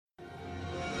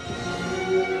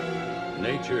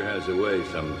Nature has a way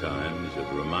sometimes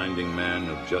of reminding man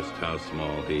of just how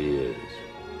small he is.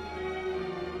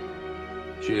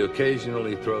 She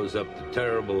occasionally throws up the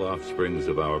terrible offsprings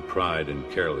of our pride and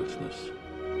carelessness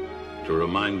to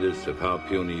remind us of how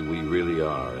puny we really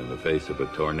are in the face of a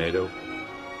tornado,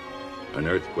 an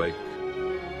earthquake,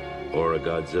 or a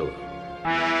Godzilla.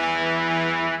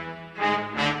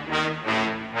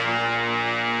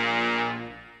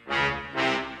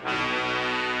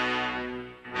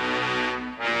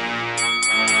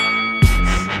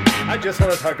 I just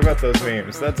want to talk about those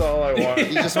memes. That's all I want.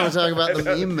 You just want to talk about the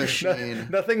meme machine.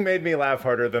 Nothing made me laugh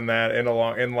harder than that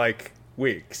in like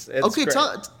weeks. It's Okay, great.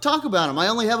 talk about them. I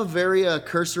only have a very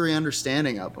cursory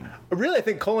understanding of them. Really, I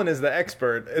think Colin is the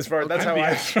expert as far. That's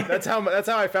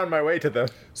how I found my way to them.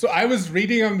 So I was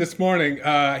reading them this morning.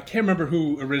 I can't remember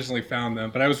who originally found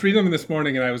them, but I was reading them this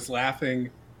morning and I was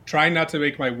laughing, trying not to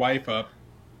wake my wife up,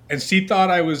 and she thought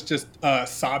I was just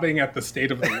sobbing at the state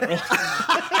of the world.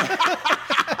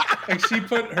 Like she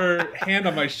put her hand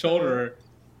on my shoulder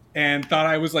and thought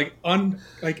I was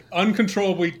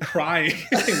uncontrollably crying.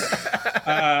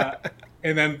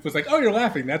 And then was like, "Oh, you're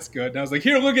laughing. That's good." And I was like,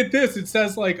 "Here, look at this. It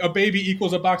says like a baby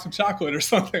equals a box of chocolate or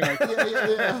something like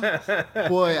that." Yeah.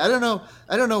 Boy, I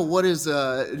don't know what is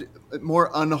more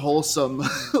unwholesome,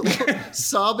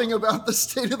 sobbing about the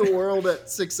state of the world at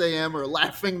 6 a.m. or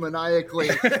laughing maniacally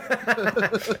at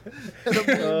a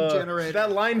meme generator.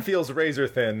 That line feels razor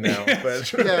thin now.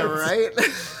 But Yeah, right.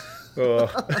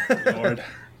 Lord.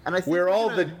 And I think we're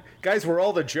all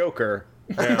the Joker.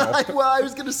 Now. Well, I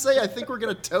was going to say, I think we're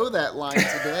going to toe that line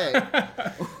today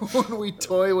when we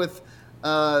toy with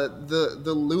the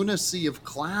lunacy of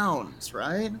clowns,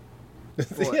 right?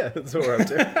 Yeah, that's what we're up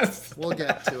to. We'll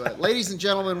get to it. Ladies and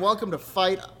gentlemen, welcome to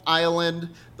Fight Island,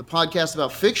 the podcast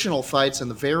about fictional fights on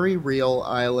the very real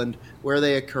island where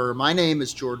they occur. My name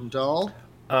is Jordan Dahl.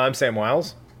 I'm Sam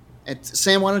Wiles. And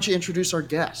Sam, why don't you introduce our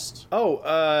guest?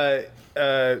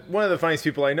 One of the funniest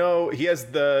people I know. He has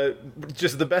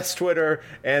just the best Twitter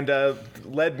and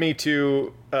led me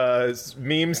to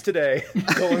Memes Today,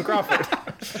 Colin Crawford.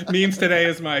 Memes Today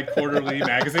is my quarterly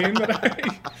magazine that I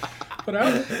put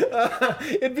out.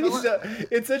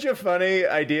 It's such a funny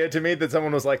idea to me that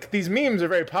someone was like, these memes are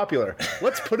very popular.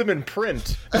 Let's put them in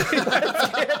print.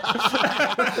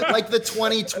 Like the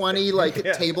 2020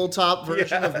 tabletop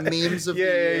version of memes of the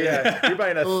year. Yeah. You're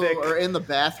buying a thick or in the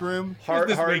bathroom.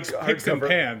 This makes picks and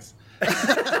pans.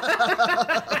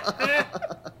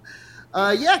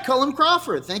 Colin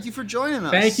Crawford, thank you for joining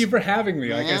us. Thank you for having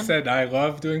me. Like I Man. said, I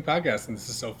love doing podcasts, and this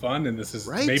is so fun, and this is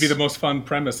Right? maybe the most fun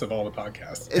premise of all the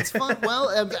podcasts. It's fun. Well,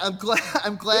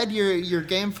 I'm glad you're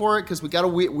game for it because we got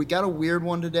a weird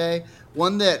one today.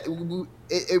 One that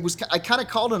it was. I kind of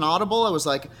called an audible. I was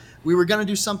like, we were gonna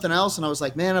do something else, and I was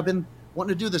like, man, I've been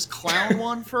wanting to do this clown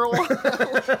one for a while,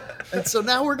 and so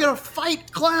now we're gonna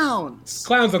fight clowns.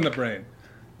 Clowns on the brain.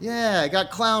 Yeah, I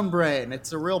got clown brain.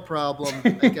 It's a real problem.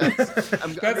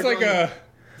 That's like a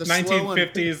the slow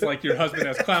 1950s, like your husband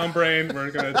has clown brain. We're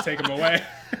going to take him away.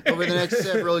 Over the next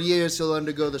several years, he'll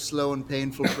undergo the slow and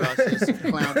painful process of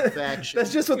clownifaction.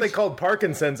 That's just what they called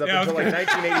Parkinson's up until like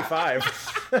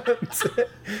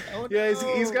 1985. Yeah,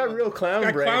 he's got real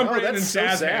clown brain. Clown brain that's and so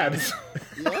jazz sad. hands.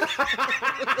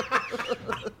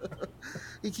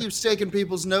 He keeps taking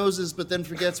people's noses, but then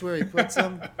forgets where he puts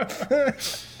them.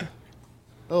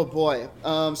 Oh boy!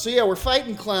 We're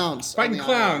fighting clowns. Fighting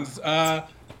clowns. Donald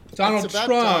It's about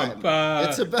Trump. time.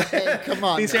 It's about. Hey, come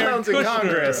on. These now. clowns in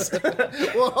Congress.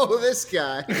 Whoa, this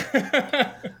guy.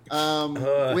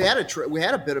 We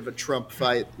had a bit of a Trump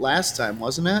fight last time,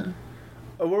 wasn't it?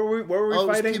 Where were we It was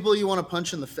fighting? people you want to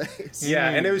punch in the face. Yeah,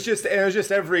 and it was just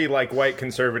every like white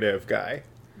conservative guy.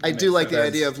 I do like the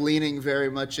idea of leaning very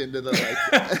much into the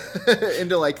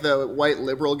into the white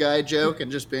liberal guy joke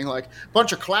and just being like,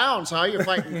 bunch of clowns, huh? You're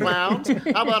fighting clowns?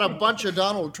 How about a bunch of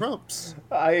Donald Trumps?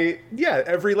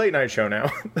 Every late night show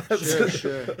now.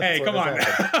 Sure. Hey, come on.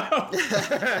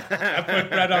 I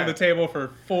put bread on the table for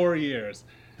 4 years.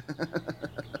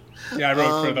 Yeah, I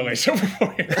wrote for the late show for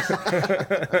 4 years.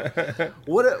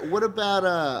 What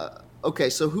about okay?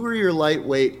 So who are your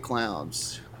lightweight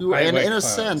clowns? In a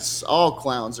sense, all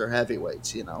clowns are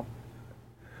heavyweights, you know.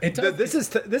 This is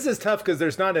tough because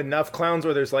there's not enough clowns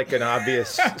where there's like an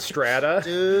obvious strata.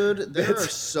 Dude, there are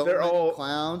so many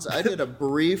clowns. I did a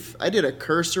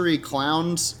cursory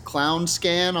clown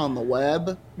scan on the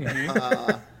web. Mm-hmm.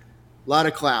 A lot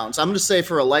of clowns. I'm going to say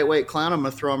for a lightweight clown, I'm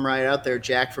going to throw him right out there,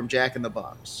 Jack from Jack in the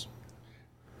Box.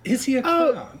 Is he a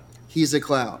clown? He's a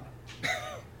clown.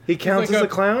 He counts like as a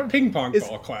clown? Ping pong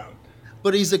ball clown.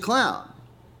 But he's a clown.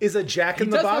 Is a Jack in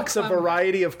the does have Box a clown.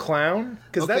 variety of clown?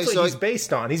 Because Okay, that's what so he's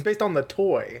based on. He's based on the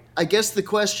toy. I guess the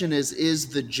question is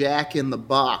the Jack in the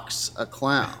Box a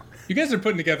clown? You guys are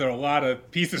putting together a lot of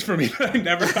pieces for me that I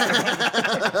never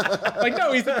thought about. Like,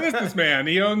 no, he's a businessman.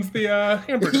 He owns the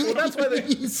hamburger. Well, that's why they.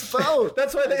 He's both.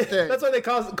 That's why I they. think. That's why they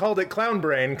called it Clown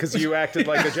Brain, because you acted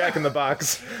like a Jack in the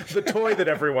Box, the toy that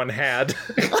everyone had.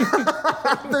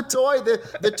 the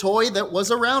toy that was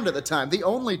around at the time, the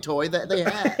only toy that they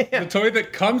had. The toy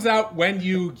that comes out when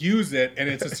you use it, and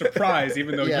it's a surprise,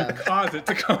 even though Yeah. you cause it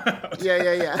to come out.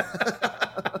 Yeah.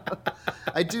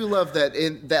 I do love that.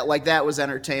 That was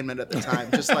entertainment at the time,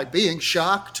 just like being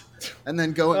shocked and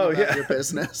then going about your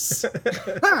business.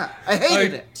 I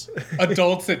hated it.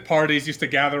 Adults at parties used to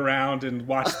gather around and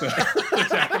watch the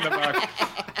Jack in the Box.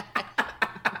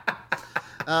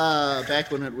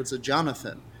 Back when it was a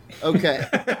Jonathan. Okay,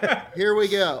 here we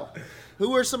go.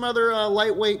 Who are some other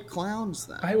lightweight clowns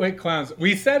then? Lightweight clowns.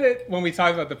 We said it when we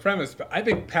talked about the premise, but I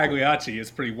think Pagliacci is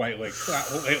pretty lightweight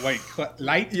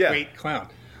clown.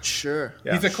 Sure.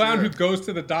 Yeah. He's a clown Sure. who goes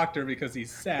to the doctor because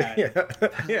he's sad,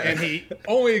 Yeah. and he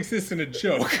only exists in a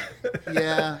joke.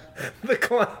 Yeah.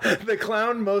 The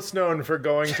clown most known for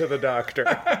going to the doctor.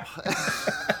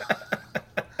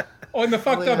 Oh, and the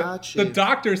fucked up, Pagliacci. the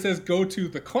doctor says go to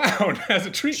the clown as a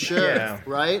treatment. Sure. Yeah.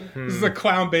 Right? This is a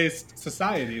clown-based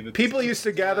society. That's People used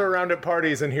to gather around at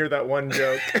parties and hear that one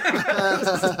joke. They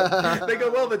go,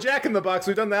 well, the Jack in the Box,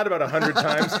 we've done that about 100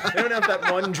 times. They don't have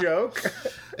that one joke.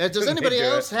 Does anybody do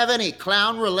else have any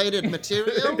clown-related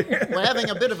material? We're having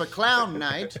a bit of a clown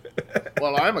night.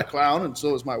 Well, I'm a clown, and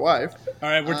so is my wife. All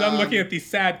right, we're done looking at these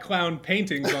sad clown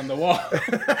paintings on the wall.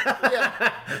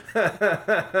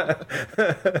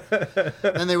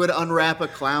 Then they would unwrap a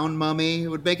clown mummy. It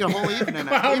would make a whole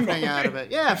evening out of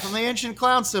it. Yeah, from the ancient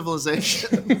clown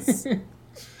civilizations.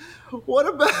 What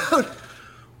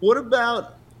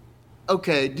about?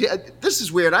 Okay, this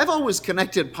is weird. I've always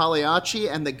connected Pagliacci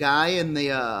and the guy in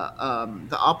the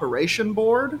operation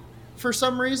board for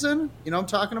some reason. You know what I'm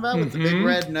talking about with the big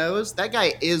red nose? That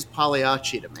guy is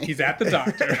Pagliacci to me. He's at the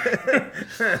doctor.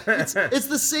 It's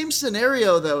the same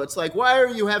scenario though. It's like, why are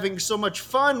you having so much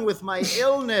fun with my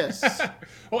illness?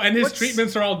 Oh, and his What's-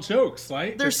 treatments are all jokes,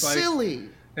 right? They're It's like- silly.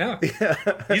 Yeah.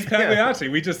 He's Pagliacci.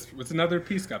 It's another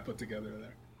piece got put together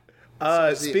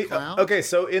there. Is he a clown? Okay,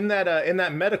 so in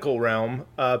that medical realm,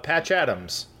 Patch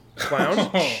Adams, clown,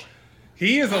 Oh,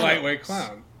 he is a lightweight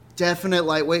clown. Definite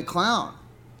lightweight clown.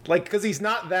 like because he's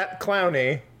not that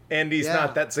clowny and he's Yeah.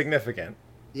 not that significant.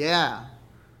 Yeah.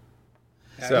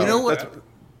 So You know what? that's-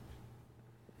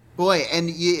 Boy,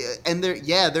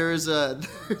 there is a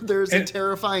And-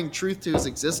 terrifying truth to his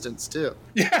existence too.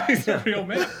 Yeah, he's a real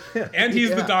man. And he's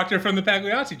the Yeah. doctor from the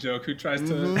Pagliacci joke who tries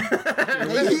to...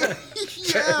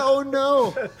 Yeah, oh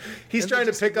no. He's And trying they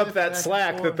to just pick up live that back and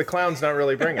slack that forth. the clown's not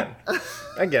really bringing.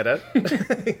 I get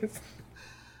it.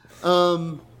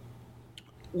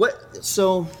 What?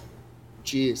 So,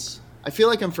 geez, I feel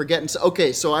like I'm forgetting.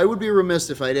 Okay, so I would be remiss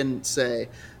if I didn't say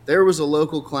there was a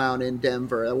local clown in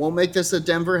Denver. I won't make this a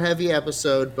Denver heavy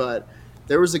episode, but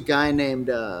there was a guy named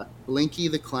Blinky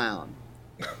the Clown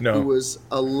who No. was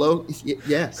a yes.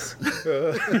 Yes,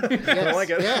 don't like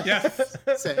it. yes.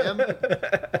 Yes. Sam.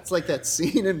 It's like that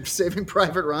scene in Saving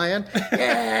Private Ryan.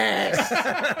 Yes!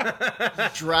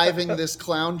 Driving this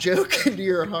clown joke into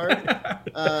your heart.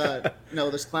 No,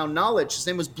 this clown knowledge. His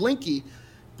name was Blinky.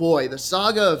 Boy, the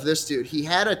saga of this dude. He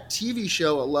had a TV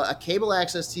show, a cable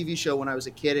access TV show when I was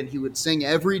a kid, and he would sing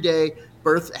every day,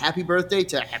 happy birthday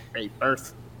to happy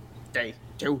birthday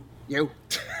to you.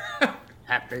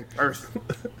 Happy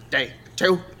birthday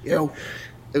to you.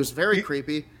 It was very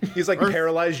creepy. He's like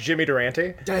paralyzed Jimmy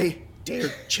Durante. Day, dear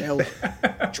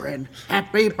children.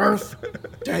 Happy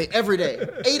birthday. Every day.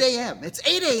 8 a.m. It's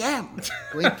 8 a.m.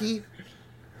 Blinky.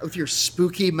 With your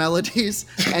spooky melodies.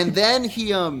 And then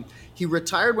he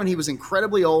retired when he was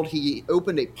incredibly old. He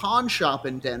opened a pawn shop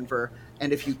in Denver.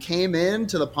 And if you came in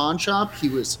to the pawn shop, he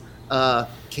was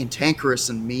cantankerous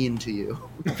and mean to you.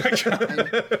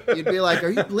 And you'd be like, "Are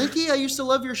you Blinky? I used to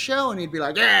love your show." And he'd be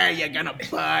like, "Yeah, you're gonna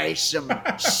buy some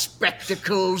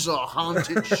spectacles or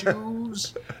haunted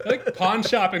shoes." I think pawn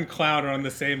shop and clown are on the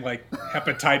same like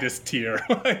hepatitis tier.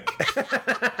 Like,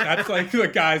 that's like the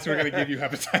guys who are going to give you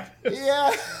hepatitis.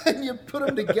 Yeah, and you put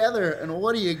them together, and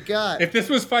what do you got? If this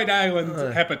was Fight Island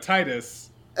hepatitis,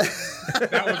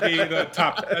 that would be the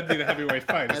top. That'd be the heavyweight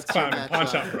fight. It's That's clown your and pawn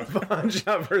shop matchup. bro. Pawn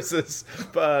shop versus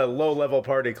low-level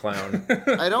party clown.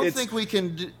 I don't it's- think we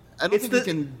can. I don't it's think the- we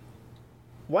can.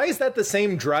 Why is that the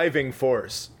same driving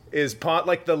force? Is pawn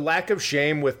like the lack of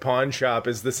shame with pawn shop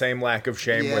is the same lack of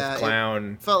shame Yeah, with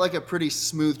clown? Felt like a pretty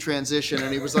smooth transition,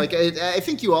 and he was like, I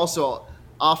think you also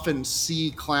often see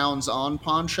clowns on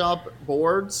pawn shop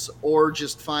boards or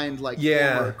just find like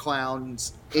former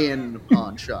clowns in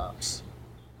pawn shops.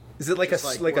 Is it like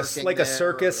Just, like a working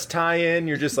circus there. tie-in?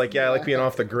 You're just like, I like being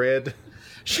off the grid.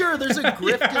 Sure, there's a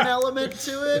grifting element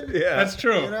to it. Yeah, That's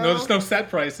true. You know? No, there's no set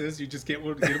prices. You just get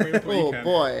away with what you Oh can.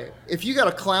 boy! If you got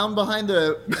a clown behind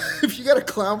the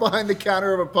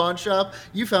counter of a pawn shop,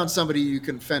 you found somebody you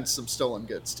can fence some stolen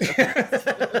goods to.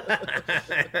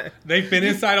 They've been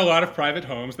inside a lot of private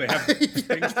homes. They have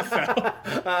things to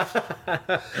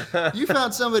sell. You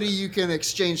found somebody you can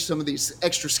exchange some of these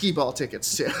extra skee ball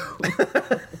tickets to.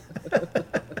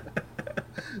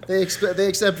 They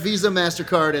accept Visa,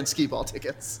 MasterCard, and skee ball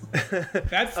tickets.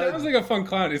 That sounds like a fun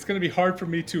clown. It's going to be hard for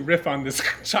me to riff on this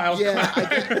child Yeah,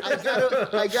 clown.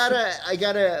 I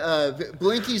gotta.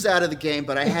 Blinky's out of the game,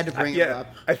 but I had to bring him yeah. up.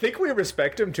 I think we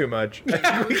respect him too much. We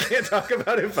can't talk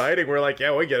about him fighting. We're like,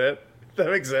 yeah, we get it. That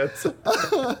makes sense.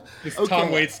 It's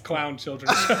Tom Waits' clown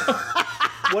children's show.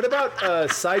 What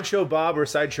about Sideshow Bob or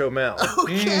Sideshow Mel?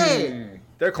 Okay,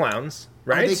 They're clowns,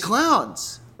 right? are they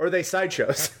clowns? Or are they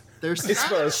sideshows? They're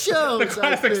suppose. sideshows. The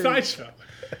classic sideshow.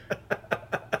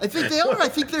 I think they are. I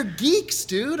think they're geeks,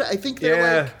 dude. I think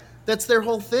they're like that's their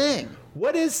whole thing.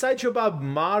 What is Sideshow Bob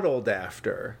modeled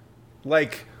after?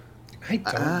 Like, I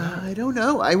don't know. I don't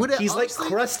know. I would. he's honestly,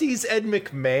 like Krusty's Ed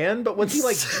McMahon, but what's he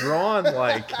like drawn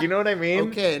like? You know what I mean?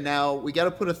 Okay, now we got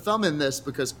to put a thumb in this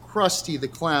because Krusty the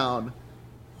Clown,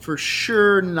 for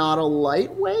sure, not a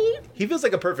lightweight. He feels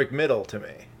like a perfect middle to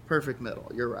me. Perfect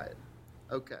middle. You're right.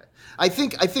 Okay. I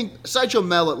think Sideshow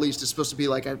Mel at least is supposed to be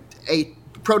like a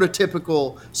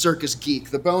prototypical circus geek.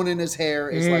 The bone in his hair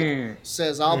is like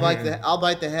says, "I'll bite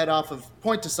the head off of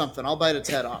point to something. I'll bite its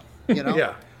head off." You know.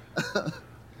 Yeah.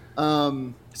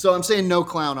 So I'm saying no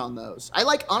clown on those. I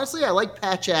like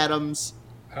Patch Adams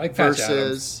I like Patch Adams.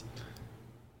 versus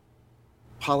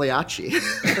Pagliacci.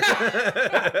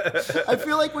 I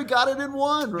feel like we got it in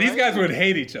one. Right? These guys would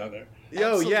hate each other.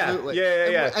 Absolutely.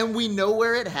 Yeah. And we know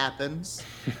where it happens.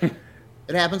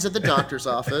 It happens at the doctor's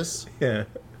office. Yeah.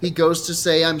 He goes to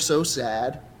say, "I'm so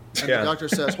sad," and Yeah. the doctor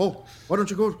says, "Oh, why don't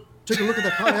you go take a look at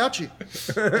that Pagliacci?"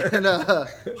 and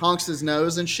honks his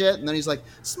nose and shit. And then he's like,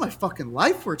 "This is my fucking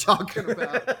life we're talking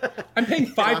about." I'm paying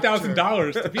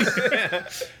 $5,000 to be here.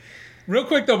 Real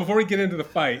quick, though, before we get into the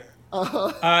fight,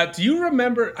 do you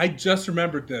remember, I just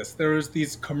remembered this, there was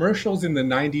these commercials in the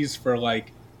 90s for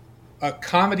like a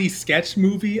comedy sketch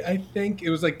movie, I think.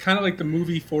 It was like kind of like the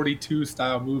movie 42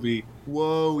 style movie.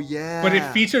 Whoa, yeah. But it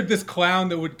featured this clown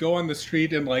that would go on the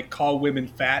street and like call women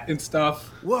fat and stuff.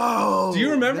 Whoa. Do you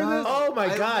remember this? Oh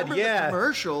my I God, remember the yeah.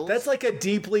 commercials. That's like a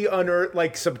deeply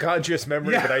subconscious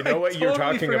memory, but I know what you're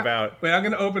totally talking forgot. about. Wait, I'm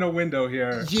going to open a window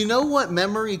here. You know what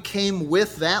memory came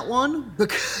with that one?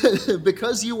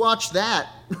 Because you watched that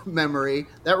memory,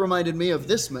 that reminded me of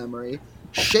this memory.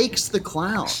 Shakes the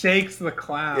Clown. Shakes the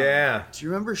Clown. Yeah. Do you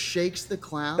remember Shakes the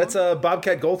Clown? That's a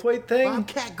Bobcat Goldthwait thing?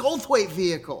 Bobcat Goldthwait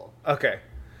vehicle. Okay.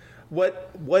 What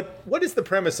is the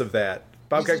premise of that?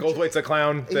 Bobcat He's a- Goldthwait's a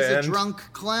clown. He's the a end? drunk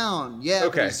clown. Yeah,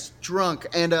 Okay. he's drunk.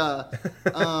 And What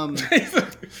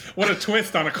a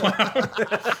twist on a clown.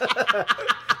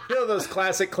 You know those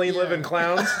classic clean living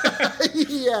clowns?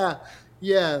 yeah.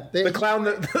 The clown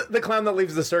that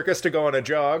leaves the circus to go on a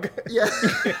jog. Yeah.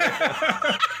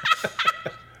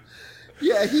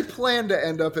 Yeah, he planned to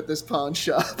end up at this pawn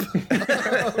shop.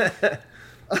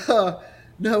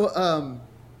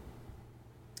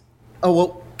 Oh,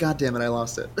 well, God damn it, I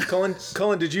lost it.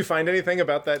 Cullen, did you find anything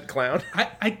about that clown? I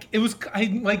like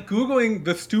Googling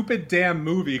the stupid damn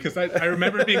movie because I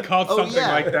remember it being called something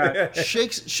like that.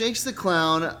 Shakes the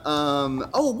Clown.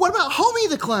 What about Homie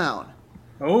the Clown?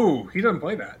 Oh, he doesn't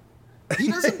play that. He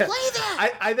doesn't play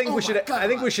that. I think we should. I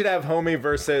think we should have Homie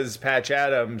versus Patch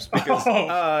Adams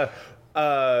because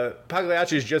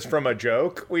Pagliacci is just from a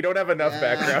joke. We don't have enough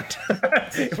background.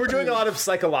 We're doing a lot of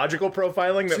psychological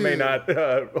profiling that may not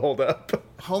hold up.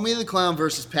 Homie the Clown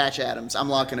versus Patch Adams. I'm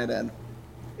locking it in.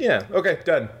 Yeah. Okay.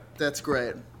 Done. That's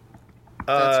great.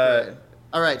 That's great.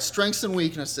 All right. Strengths and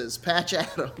weaknesses. Patch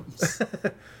Adams.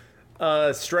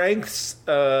 Strengths.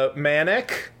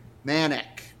 Manic.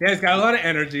 Manic. Yeah, he's got a lot of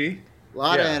energy. A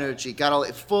lot of Yeah. energy.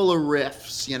 Full of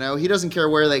riffs. You know, he doesn't care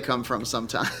where they come from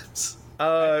sometimes.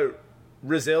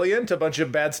 Resilient. A bunch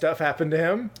of bad stuff happened to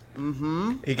him.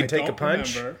 Mm-hmm. He can take a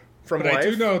punch from but life. I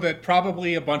do know that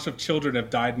probably a bunch of children have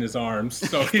died in his arms.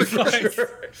 So he's like,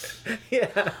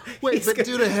 Yeah. Wait, but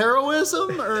due to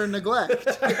heroism or neglect?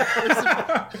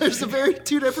 There's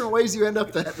two different ways you end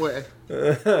up that way.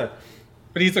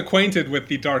 but he's acquainted with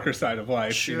the darker side of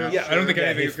life. Sure, you know? yeah, I don't think sure.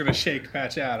 anything Yeah, is going to shake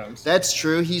Patch Adams. That's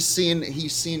true. He's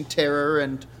seen terror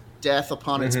and death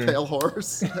upon its pale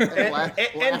horse and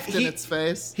laughed in its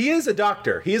face. He is a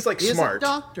doctor. He is like smart. He is a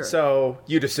doctor. So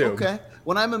you'd assume. Okay.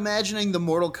 When I'm imagining the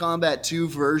Mortal Kombat 2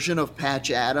 version of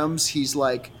Patch Adams, he's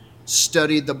like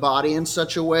studied the body in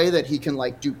such a way that he can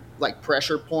like do like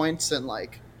pressure points and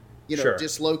like, you know,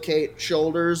 dislocate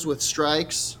shoulders with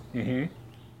strikes. Mm-hmm.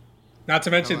 Not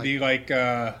to mention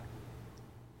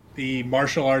the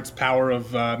martial arts power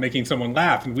of making someone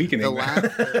laugh and weakening the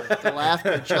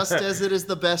laughter. Just as it is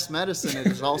the best medicine, it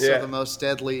is also the most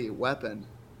deadly weapon.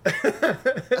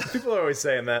 People are always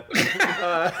saying that.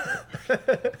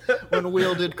 When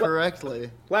wielded correctly.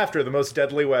 Laughter, the most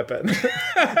deadly weapon.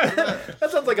 That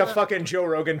sounds like a fucking Joe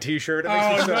Rogan t-shirt. It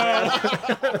makes me so mad.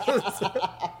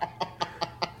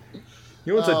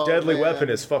 You know what's a deadly weapon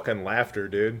is fucking laughter,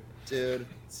 dude. Dude.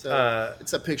 So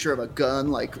it's a picture of a gun,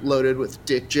 like, loaded with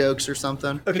dick jokes or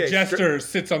something. Okay, the jester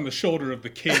sits on the shoulder of the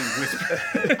king.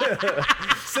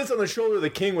 Sits on the shoulder of the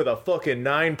king with a fucking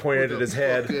 9 pointed at his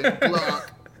head.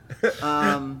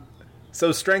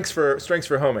 So strengths for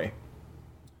homie.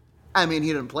 I mean,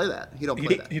 he didn't play that. He don't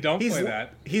play that. He don't play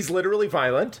that. He's literally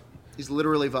violent. He's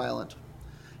literally violent.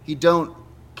 He don't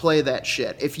play that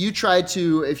shit. If you tried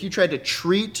to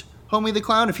treat Homie the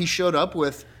Clown, if he showed up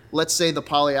with, let's say, the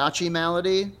Pagliacci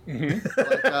malady,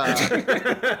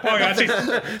 Pagliacci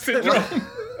syndrome.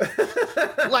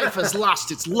 Life has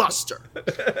lost its luster.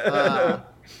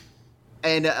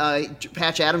 And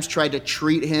Patch Adams tried to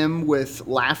treat him with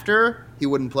laughter, he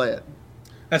wouldn't play it.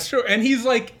 That's true. And he's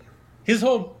like, his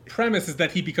whole premise is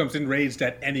that he becomes enraged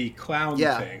at any clown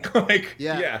thing.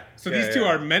 So these two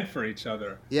are meant for each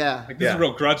other. Yeah. Like, this is a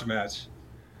real grudge match.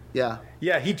 Yeah.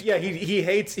 Yeah, he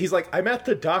hates, he's like, I'm at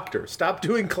the doctor. Stop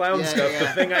doing clown stuff, the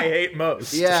thing I hate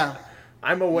most. Yeah.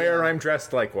 I'm aware I'm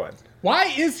dressed like one. Why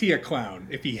is he a clown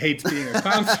if he hates being a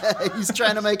clown? He's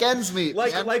trying to make ends meet.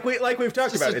 Like we've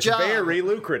talked about. It's very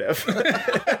lucrative.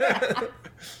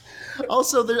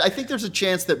 Also, I think there's a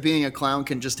chance that being a clown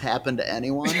can just happen to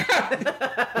anyone. You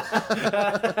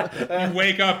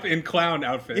wake up in clown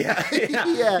outfit. Yeah.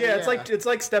 It's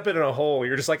like stepping in a hole.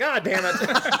 You're just like, damn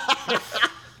it.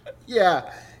 Yeah,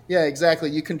 exactly.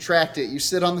 You contract it. You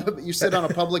sit on a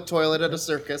public toilet at a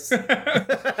circus.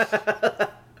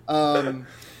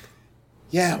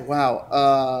 Yeah,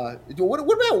 wow. What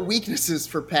about weaknesses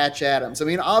for Patch Adams? I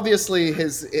mean, obviously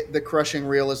the crushing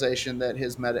realization that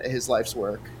his life's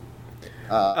work.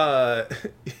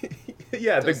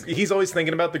 He's always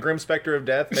thinking about the grim specter of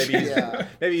death.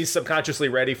 Maybe he's subconsciously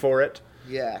ready for it.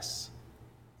 Yes.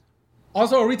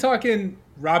 Also, are we talking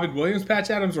Robin Williams Patch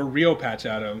Adams or real Patch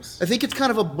Adams? I think it's kind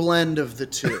of a blend of the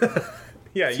two.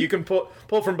 Yeah, you can pull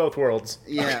from both worlds.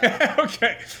 Yeah.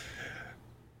 Okay.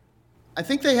 I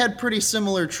think they had pretty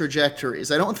similar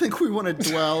trajectories. I don't think we want to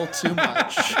dwell too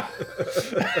much.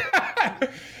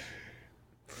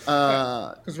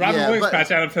 Because Robin Williams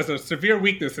Patch Adams has a severe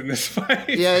weakness in this fight.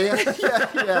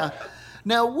 Yeah.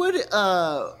 Now, would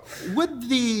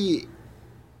the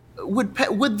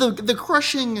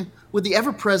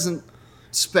ever-present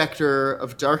specter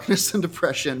of darkness and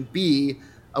depression be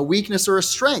a weakness or a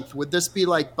strength? Would this be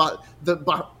like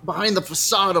behind the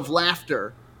facade of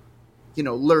laughter,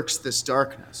 lurks this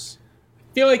darkness?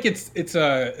 I feel like it's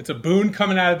a boon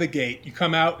coming out of the gate. You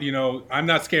come out, I'm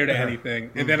not scared of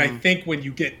anything, and then I think when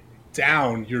you get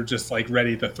down, you're just like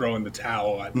ready to throw in the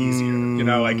towel a lot easier.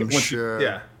 Like once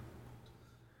sure.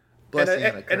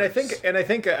 And I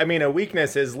think I mean, a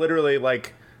weakness is literally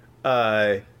like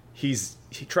he's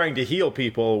trying to heal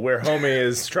people where homie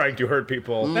is trying to hurt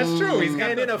people. That's true. He's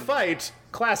got in a fight,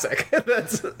 classic.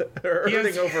 That's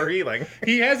hurting over healing.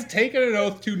 He has taken an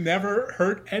oath to never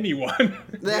hurt anyone.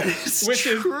 That is which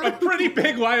true. is a pretty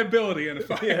big liability in a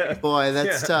fight. Yeah. Boy,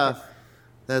 that's tough.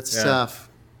 That's tough.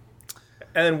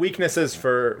 And then weaknesses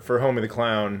for homie the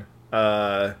clown,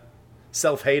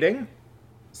 self-hating.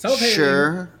 Self-hating.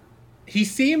 Sure. He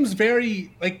seems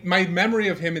very, like, my memory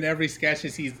of him in every sketch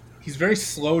is he's very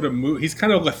slow to move. He's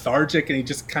kind of lethargic, and he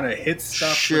just kind of hits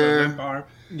stuff with a limp arm.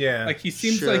 Yeah. Like, he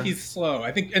seems like he's slow.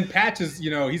 I think, and Patch is,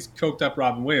 he's coked up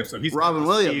Robin Williams, so he's Robin got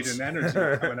Williams. speed and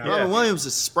energy coming out. Robin Williams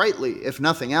is sprightly, if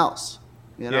nothing else.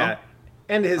 Yeah.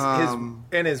 And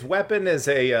his weapon is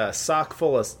a sock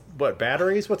full of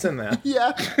batteries? What's in that?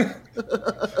 Yeah.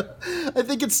 I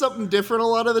think it's something different a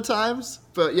lot of the times.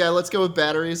 But yeah, let's go with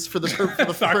batteries for the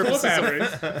purposes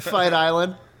of Fight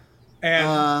Island.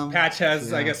 And Patch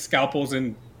has, I guess, scalpels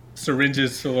and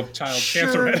syringes full of child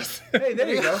cancer medicine. Hey, there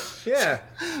you go. Yeah.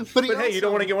 But hey, you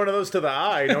don't want to get one of those to the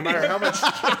eye, no matter how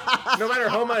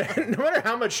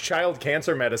much child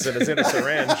cancer medicine is in a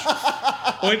syringe.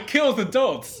 Well, it kills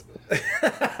adults.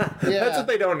 That's what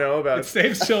they don't know about. It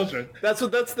saves children. That's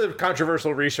the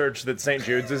controversial research that St.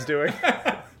 Jude's is doing.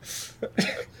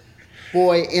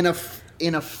 Boy, in a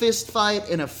fist fight,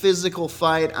 in a physical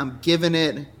fight, I'm giving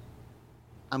it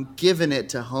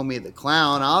to Homie the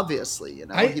Clown. Obviously,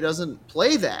 he doesn't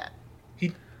play that.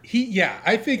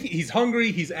 I think he's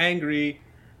hungry, he's angry,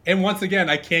 and once again,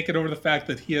 I can't get over the fact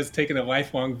that he has taken a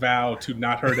lifelong vow to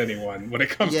not hurt anyone when it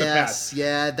comes to Pat.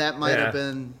 Yeah, that might have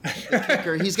been the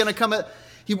kicker. He's going to come at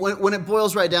when it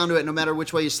boils right down to it, no matter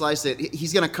which way you slice it,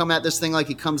 he's going to come at this thing like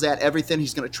he comes at everything.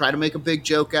 He's going to try to make a big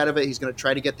joke out of it. He's going to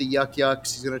try to get the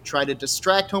yucks. He's going to try to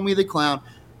distract Homie the Clown,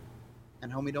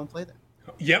 and Homie don't play that.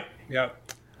 Yep.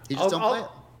 He just don't play it.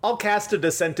 I'll cast a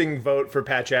dissenting vote for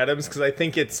Patch Adams because I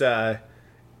think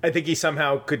I think he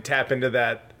somehow could tap into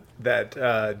that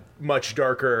much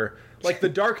darker. Like, the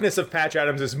darkness of Patch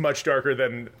Adams is much darker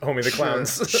than Homie the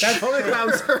Clown's. That's Homie the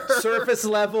Clown's surface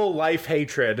level life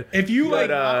hatred. If you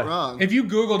not wrong. if you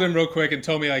Googled him real quick and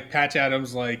told me like Patch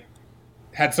Adams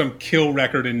had some kill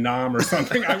record in Nam or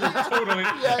something, I would totally.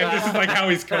 And this is like how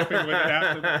he's coping with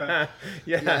that.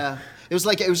 Yeah. It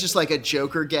was just like a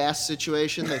Joker gas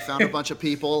situation. They found a bunch of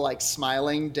people like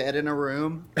smiling dead in a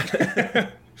room.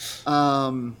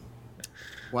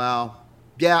 Wow.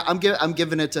 Yeah, I'm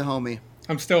giving it to Homie.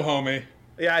 I'm still Homie.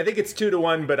 Yeah, I think it's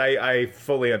 2-1, but I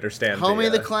fully understand.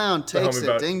 Homie the Clown takes it.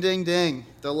 vote. Ding, ding, ding.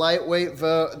 The lightweight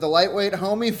vote. The lightweight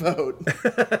Homie vote.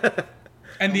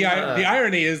 And the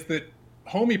irony is that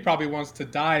Homie probably wants to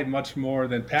die much more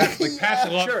than Patch. Like Patch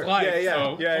loves life,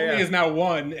 so Homie is now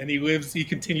won, and he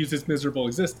continues his miserable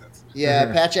existence.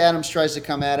 Yeah, Patch Adams tries to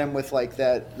come at him with like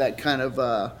that kind of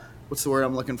what's the word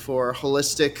I'm looking for?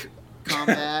 Holistic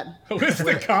combat.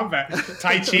 Holistic combat.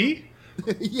 Tai Chi?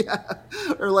 Yeah.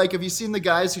 Or like, have you seen the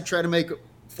guys who try to make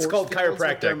It's called chiropractic.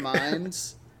 with their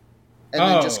minds and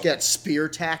then just get spear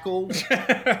tackled?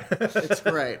 It's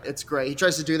great. He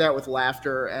tries to do that with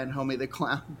laughter, and Homie the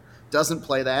Clown doesn't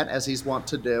play that, as he's wont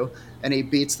to do, and he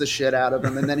beats the shit out of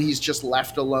him, and then he's just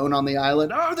left alone on the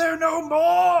island. Are there no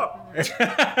more?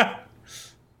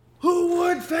 Who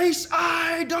would face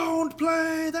I don't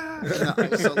play that? The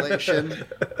isolation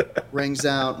rings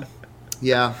out.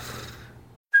 Yeah.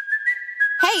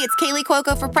 Hey, it's Kaylee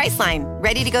Cuoco for Priceline.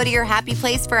 Ready to go to your happy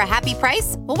place for a happy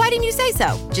price? Well, why didn't you say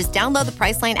so? Just download the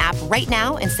Priceline app right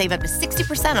now and save up to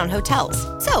 60% on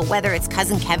hotels. So whether it's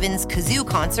Cousin Kevin's Kazoo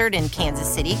Concert in Kansas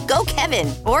City, go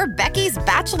Kevin, or Becky's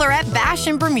Bachelorette Bash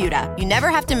in Bermuda, you never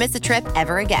have to miss a trip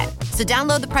ever again. So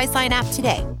download the Priceline app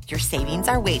today. Your savings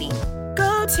are waiting.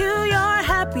 Go to your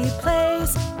happy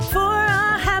place for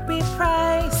a happy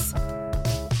price.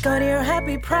 Go to your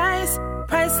happy price,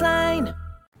 Priceline.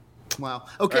 Wow.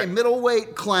 Okay,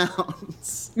 middleweight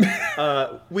clowns.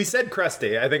 We said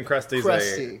Krusty. I think Krusty's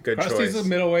a good choice. Krusty's a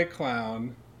middleweight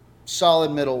clown.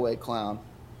 Solid middleweight clown.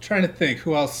 Trying to think,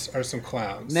 who else are some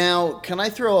clowns? Now, can I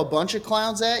throw a bunch of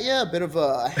clowns at you? A bit of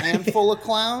a handful of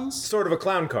clowns? Sort of a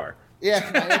clown car. Yeah,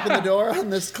 can I open the door on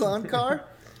this clown car?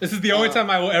 This is the only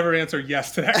time I will ever answer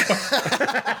yes to that question.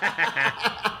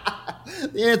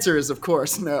 The answer is, of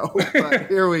course, no. But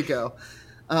here we go.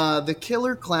 The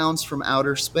Killer Clowns from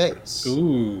Outer Space.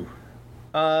 Ooh.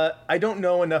 I don't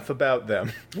know enough about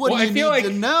them. What do you need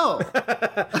to know?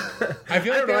 I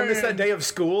feel like I missed that day of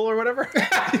school or whatever.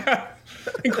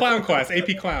 In Clown Class,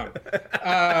 AP Clown.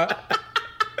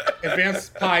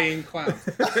 Advanced Pieing Clown.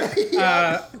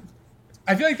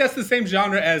 I feel like that's the same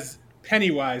genre as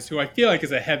Pennywise, who I feel like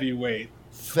is a heavyweight.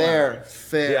 Fair.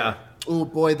 Yeah. Oh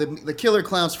boy, the Killer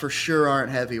Clowns for sure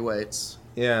aren't heavyweights.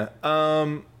 Yeah.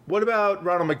 What about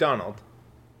Ronald McDonald?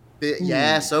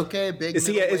 Yes. Okay. Big. Is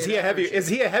he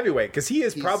a heavyweight? Because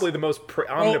he's probably the most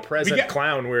omnipresent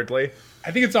clown. Weirdly,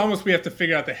 I think it's almost we have to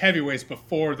figure out the heavyweights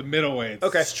before the middleweights.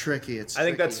 Okay. It's tricky. I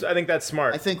think that's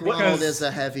smart. I think Ronald is a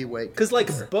heavyweight. Because like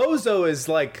Bozo is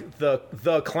like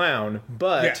the clown,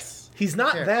 but he's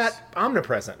not that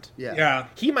omnipresent. Yeah.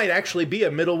 He might actually be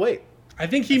a middleweight. I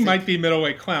think he might be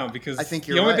middleweight clown because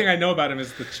the only thing I know about him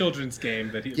is the children's game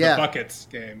the buckets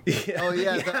game. Oh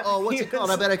yeah. What's it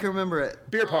called? I bet I can remember it.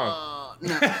 Beer pong.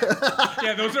 No.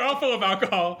 Yeah, those are all full of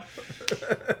alcohol.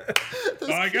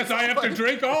 I guess I have to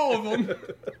drink all of them.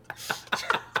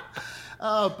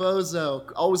 Oh,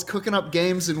 Bozo. Always cooking up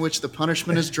games in which the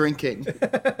punishment is drinking.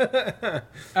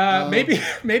 Maybe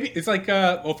it's like,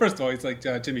 well, first of all, he's like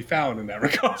Jimmy Fallon in that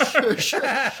regard. Sure.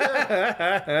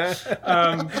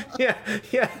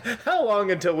 Yeah. How long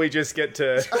until we just get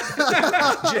to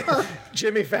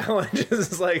Jimmy Fallon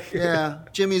just like... Yeah,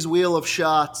 Jimmy's Wheel of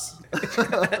Shots.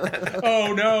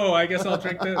 Oh no! I guess I'll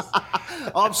drink this.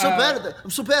 Oh, I'm so bad at I'm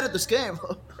so bad at this game.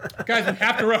 Guys, we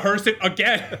have to rehearse it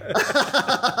again.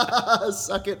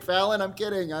 Suck it, Fallon. I'm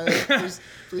kidding. Please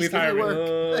give hire me me.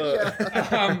 work.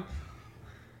 Yeah.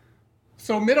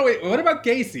 So middleweight. What about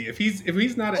Gacy? If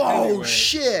he's not a Oh heavyweight.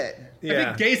 shit.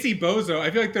 Yeah. I think Gacy Bozo.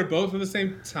 I feel like they're both of the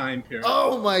same time period.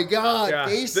 Oh my God, Yeah.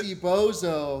 Gacy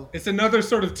Bozo. It's another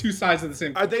sort of two sides of the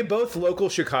same. Are they both local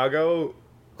Chicago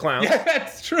clowns? Yeah,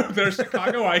 that's true. They're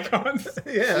Chicago icons.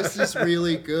 Yeah. This is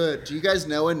really good. Do you guys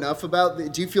know enough about?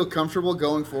 Do you feel comfortable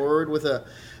going forward with a?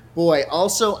 Boy,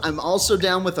 also I'm also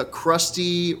down with a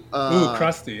Krusty. Ooh,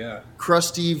 Krusty, yeah.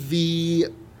 Krusty v.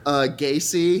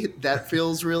 Gacy. That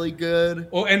feels really good.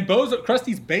 Well, and Bozo,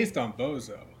 Krusty's based on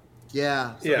Bozo.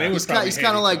 Yeah. Yeah. They would He's probably he's hate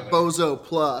kind of each like other. Bozo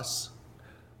plus.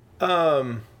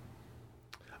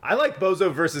 I like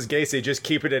Bozo versus Gacy. Just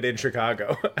keeping it in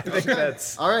Chicago. I think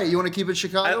that's. All right, you want to keep it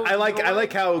Chicago? I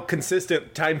like how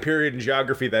consistent time period and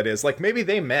geography that is. Like maybe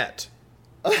they met.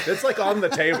 It's like on the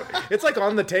table. It's like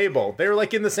on the table. They're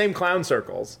like in the same clown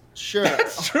circles. Sure.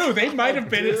 It's true. They might have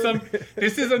been in some.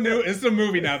 This is a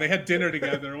movie now. They had dinner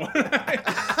together one night.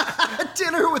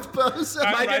 Dinner with Bozo.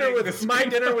 I- My dinner writing with the my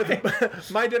dinner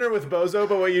with my dinner with Bozo.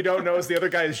 But what you don't know is the other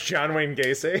guy is John Wayne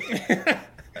Gacy.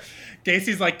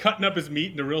 Gacy's like cutting up his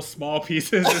meat into real small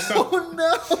pieces or something.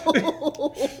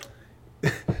 Oh no.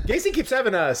 Gacy keeps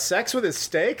having sex with his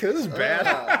steak. This is bad.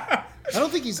 I don't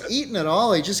think he's eating at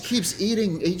all. He just keeps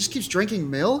eating. He just keeps drinking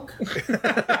milk.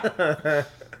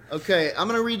 Okay, I'm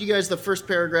gonna read you guys the first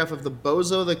paragraph of the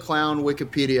Bozo the Clown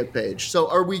Wikipedia page. So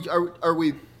are we Are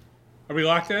we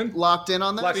locked in? locked in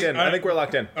on that? Locked in. I think we're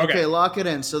locked in. Okay, lock it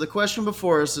in. So the question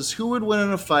before us is, who would win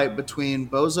in a fight between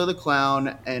Bozo the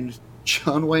Clown and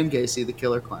John Wayne Gacy, the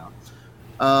Killer Clown?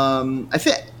 I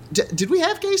think. Did we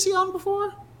have Gacy on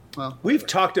before? Well, We've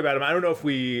talked about him. I don't know if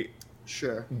we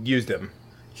sure. used him.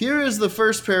 Here is the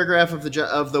first paragraph of the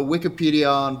Wikipedia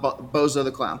on Bozo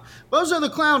the Clown. Bozo the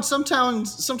Clown,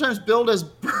 sometimes billed as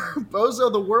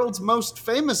Bozo the world's most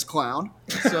famous clown.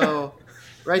 So,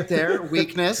 right there,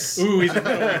 weakness. Ooh, he's a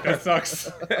villain. That sucks.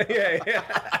 Yeah.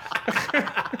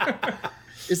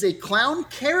 Is a clown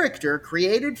character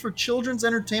created for children's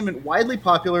entertainment, widely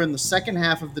popular in the second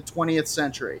half of the 20th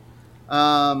century.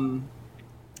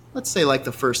 Let's say like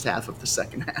the first half of the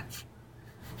second half.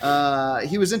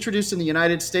 He was introduced in the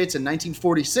United States in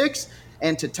 1946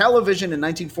 and to television in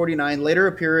 1949, later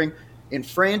appearing in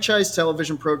franchise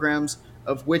television programs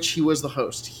of which he was the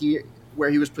host, where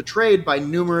he was portrayed by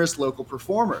numerous local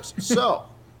performers. So,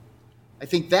 I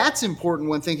think that's important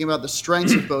when thinking about the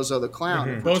strengths of Bozo the Clown.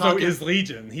 If we're Bozo talking- is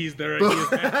Legion. He's there.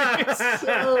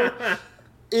 So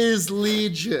is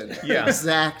Legion. Yeah.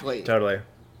 Exactly. Totally.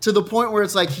 To the point where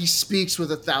it's like he speaks with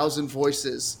 1,000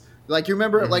 voices. Like, you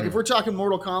remember, like, if we're talking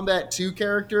Mortal Kombat 2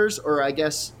 characters, or I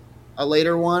guess a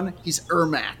later one, he's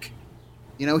Ermac.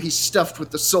 You know, he's stuffed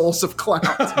with the souls of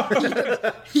clowns.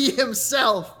 He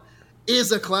himself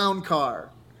is a clown car.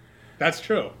 That's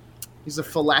true. He's a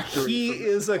phylactery. He for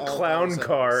is a all clown those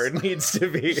car. episodes. It needs to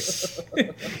be.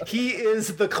 He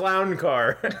is the clown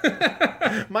car.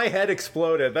 My head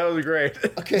exploded. That was great.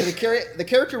 Okay, the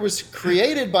character was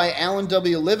created by Alan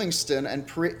W. Livingston and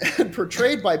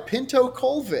portrayed by Pinto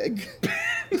Colvig.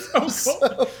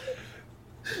 So,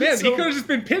 Man, he could have just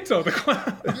been Pinto the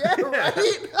Clown. yeah,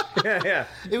 right? Yeah.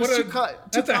 It was too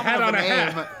that's a hat on a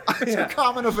hat. Too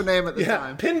common of a name at the Yeah.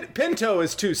 time. Pinto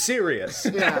is too serious.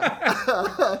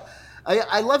 Yeah.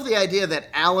 I love the idea that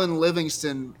Alan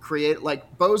Livingston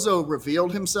Bozo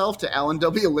revealed himself to Alan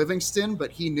W. Livingston,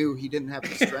 but he knew he didn't have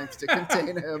the strength to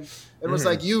contain him. And was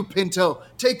like, you, Pinto,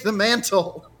 take the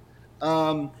mantle.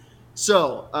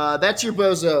 So that's your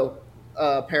Bozo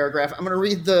paragraph. I'm going to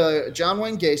read the John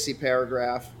Wayne Gacy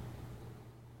paragraph,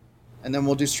 and then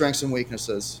we'll do strengths and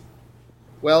weaknesses.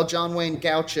 Well, John Wayne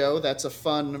Gaucho, that's a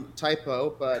fun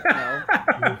typo, but no.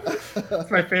 That's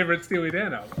my favorite Steely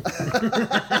Dan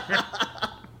album.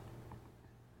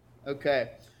 Okay.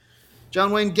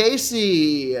 John Wayne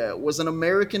Gacy was an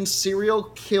American serial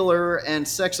killer and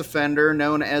sex offender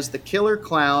known as the Killer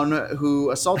Clown,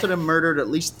 who assaulted and murdered at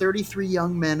least 33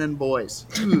 young men and boys.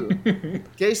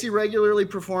 Gacy regularly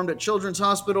performed at children's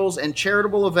hospitals and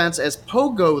charitable events as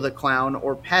Pogo the Clown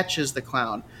or Patches the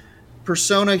Clown,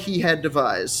 persona he had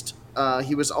devised.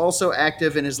 He was also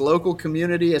active in his local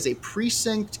community as a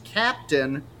precinct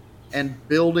captain and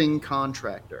building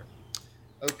contractor.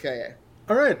 Okay.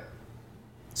 All right.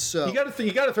 So You got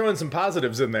to throw in some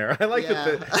positives in there. I like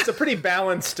Yeah. that. It's a pretty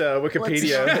balanced let's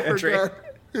Wikipedia not entry.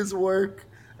 forget his work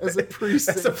as a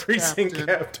precinct, As a precinct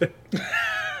captain.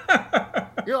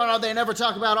 You know, they never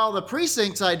talk about all the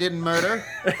precincts I didn't murder.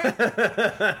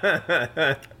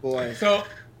 Boy. So,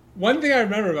 one thing I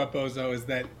remember about Bozo is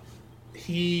that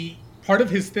part of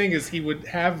his thing is he would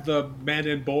have the men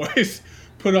and boys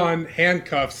put on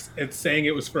handcuffs and saying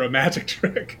it was for a magic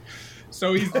trick.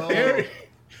 So he's very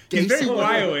Gacy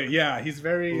wily. Yeah, he's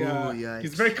very yikes.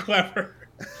 he's very clever.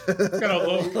 He's got a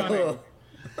low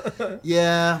cunning.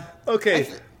 Yeah.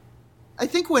 Okay. I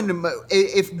think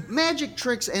if magic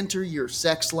tricks enter your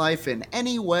sex life in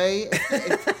any way,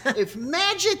 if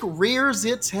magic rears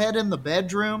its head in the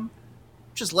bedroom,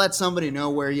 just let somebody know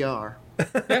where you are.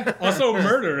 Yeah. Also,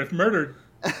 murder. If murder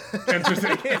enters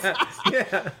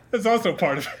it, that's also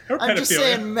part of it. Or I'm just pedophilia.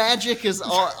 saying, magic is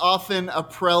often a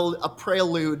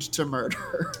prelude to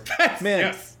murder. Man,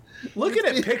 Yes. looking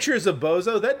at pictures of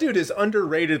Bozo, that dude is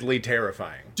underratedly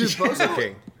terrifying. Dude,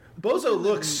 Bozo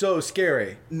looks so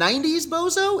scary. 90s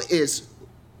Bozo is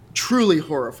truly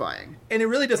horrifying. And it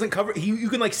really doesn't cover... You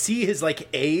can, like, see his, like,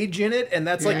 age in it, and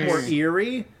that's, like, more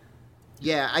eerie.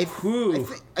 Yeah, I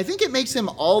think it makes him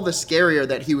all the scarier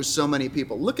that he was so many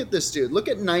people. Look at this dude. Look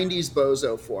at 90s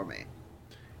Bozo for me.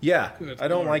 Yeah, Good I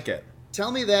don't lord. like it.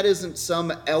 Tell me that isn't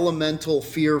some elemental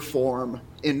fear form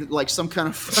in, like, some kind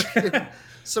of fucking...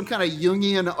 some kind of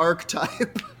Jungian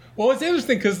archetype. Well, it's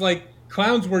interesting because like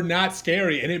clowns were not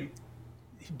scary, and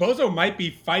Bozo might be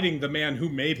fighting the man who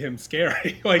made him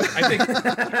scary. Like I think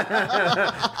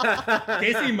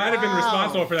Gacy might have been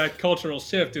responsible for that cultural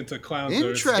shift into clowns that are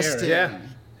Interesting. scary. Yeah.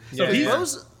 So Yeah.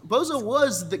 he's Bozo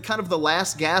was the kind of the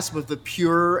last gasp of the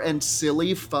pure and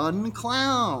silly fun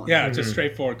clown. just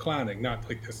straightforward clowning, not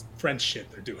like this French shit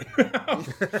they're doing.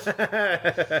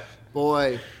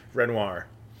 Boy, Renoir.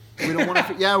 we don't want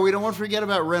to. We don't want to forget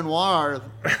about Renoir,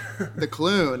 the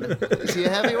clown. Is he a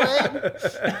heavyweight?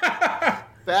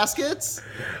 Baskets?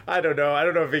 I don't know. I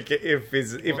don't know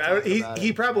if about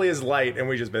he probably is light, and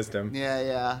we just missed him.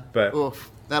 Yeah. But-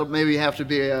 oof, that'll maybe have to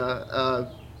be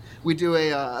we do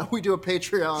a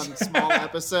Patreon small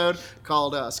episode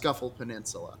called Scuffle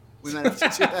Peninsula. We might have to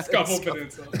do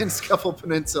that. In Scuffle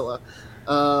Peninsula.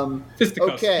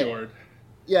 Fisticuffs Okay. fjord.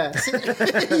 Yeah. See,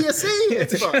 you see,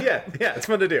 it's fun. Yeah, it's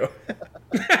fun to do.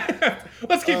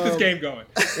 Let's keep this game going.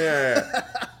 Yeah.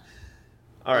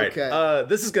 All right. Okay.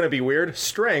 This is going to be weird.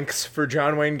 Strengths for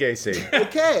John Wayne Gacy.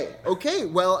 Okay.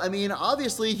 Well, I mean,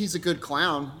 obviously he's a good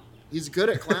clown. He's good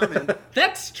at clowning.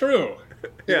 That's true.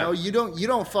 You know, you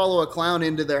don't follow a clown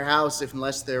into their house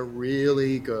unless they're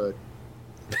really good.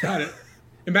 Got it.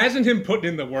 Imagine him putting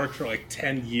in the work for like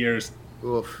 10 years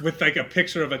Oof. with like a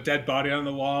picture of a dead body on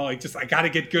the wall. Like, just I got to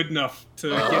get good enough to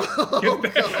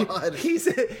get there. God. He's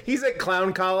at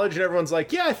clown college, and everyone's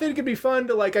like, "Yeah, I think it'd be fun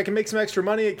to I can make some extra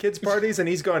money at kids' parties," and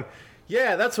he's going,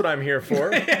 "Yeah, that's what I'm here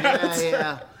for."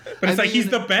 Yeah. But it's I like he's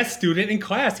mean- the best student in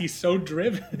class. He's so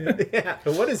driven. Yeah.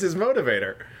 What is his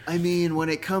motivator? I mean, when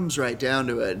it comes right down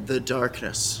to it, the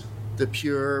darkness, the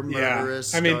pure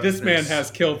murderous. I mean, this man darkness.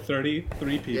 has killed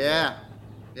 33 people. Yeah.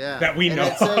 That we And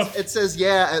know of. It says,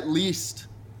 yeah, at least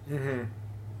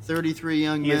 33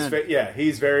 young He is men.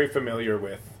 he's very familiar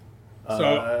with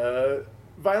So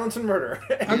violence and murder.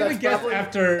 I'm gonna That's guess probably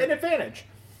after- an advantage.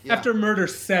 Yeah. after Murder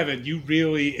 7,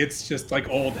 it's just like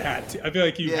old hat. I feel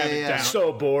like you had it Yeah. down.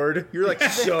 So bored. You're like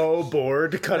so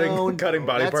bored cutting No, cutting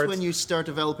body that's parts. when you start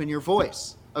developing your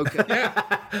voice. Okay.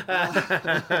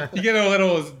 You get a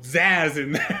little zazz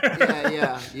in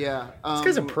there. Yeah. This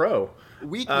guy's a pro.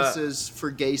 Weaknesses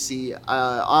for Gacy,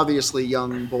 obviously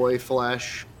young boy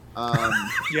flesh.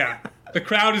 Yeah. The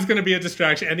crowd is going to be a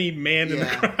distraction. Any man in the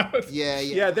crowd.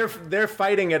 Yeah, they're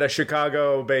fighting at a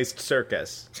Chicago-based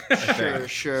circus.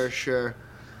 Sure.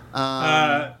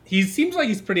 He seems like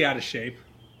he's pretty out of shape.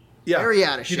 Yeah, Very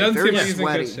out of He shape. doesn't Very seem like he's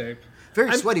sweaty. in good shape.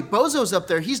 Very sweaty. Bozo's up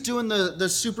there. He's doing the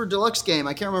Super Deluxe game.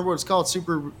 I can't remember what it's called.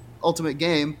 Super Ultimate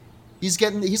Game. He's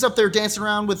up there dancing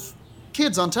around with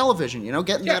kids on television. You know,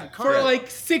 getting Yeah, that for card. like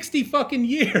 60 fucking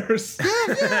years.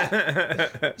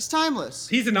 He's timeless.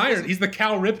 He's an iron. He's the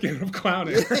Cal Ripken of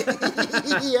clowning.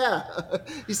 Yeah,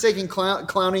 he's taking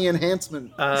clowning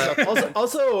enhancement.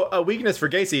 also, a weakness for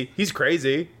Gacy. He's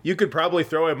crazy. You could probably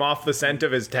throw him off the scent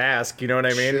of his task. You know what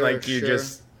I mean? Sure.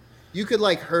 You could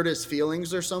like hurt his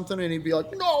feelings or something, and he'd be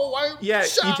like, "No, I'm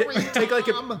sorry,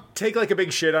 Tom." take like a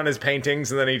big shit on his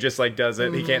paintings, and then he just like does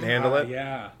it. He can't handle it.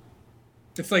 Yeah.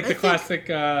 It's like the classic,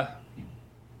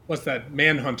 what what's that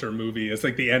Manhunter movie? It's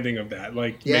like the ending of that.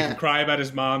 Like Yeah. make him cry about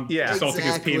his mom assaulting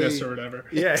Exactly. his penis or whatever.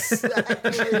 Yeah.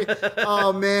 Exactly.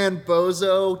 Oh man,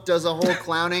 Bozo does a whole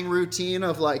clowning routine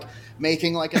of like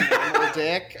making like a normal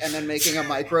dick and then making a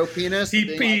micro penis. and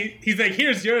being like, He's like,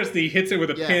 here's yours. And he hits it with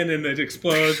a Yeah. pin and it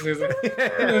explodes. And there's, like,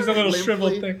 there's a little Limply.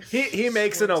 shriveled thing. He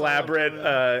makes an elaborate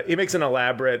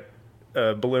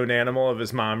balloon animal of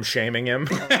his mom shaming him.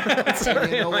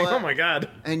 and you know Like, what? oh my god.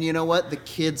 And you know what? The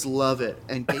kids love it.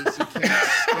 And Gacy can't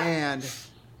stand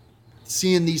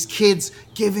seeing these kids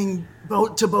giving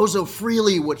to Bozo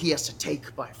freely what he has to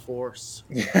take by force.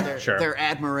 Sure. Their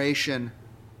admiration.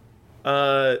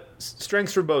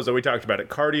 Strengths for Bozo. We talked about it.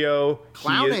 Cardio.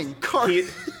 Clowning.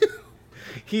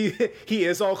 He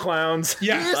is all clowns. He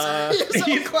Yeah. is all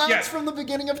he's- clowns yeah. from the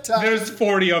beginning of time. There's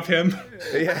 40 of him.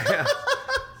 Yeah.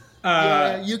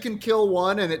 Yeah, you can kill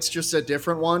one, and it's just a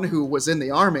different one who was in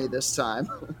the army this time.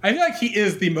 I feel like he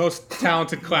is the most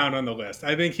talented clown on the list.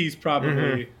 I think he's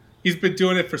probably he's been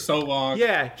doing it for so long.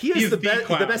 Yeah, he is He's the best.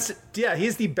 clown. The best. Yeah,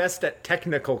 he's the best at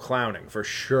technical clowning for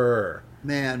sure,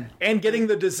 Man, and getting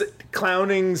the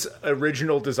clowning's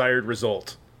original desired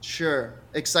result. sure.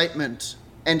 Excitement.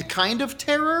 And kind of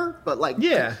terror, but like,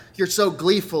 Yeah. you're so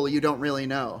gleeful you don't really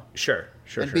know. Sure.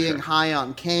 And being high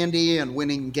on candy and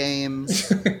winning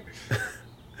games.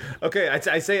 Okay, I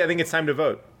think it's time to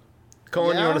vote.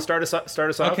 Colin, you Yeah? want to start us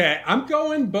off? Okay, I'm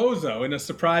going Bozo in a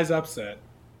surprise upset.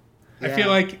 I Yeah. feel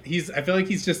like he's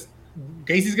just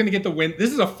Gacy's gonna get the win.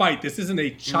 This is a fight. This isn't a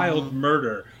child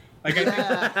murder. Like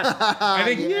I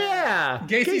think Yeah,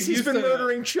 Gacy's Casey's used been to-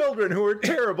 murdering children who are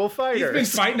terrible he's fighters. been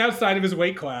fighting outside of his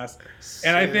weight class,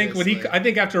 and I think Seriously. I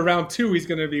think after round 2 he's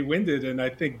gonna be winded, and I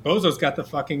think Bozo's got the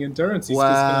fucking endurance. He's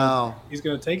Wow. he's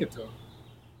gonna take it to him.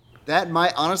 That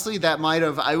might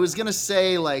have. I was gonna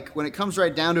say, like, when it comes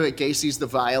right down to it, Gacy's the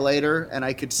violator, and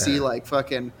I could see like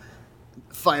fucking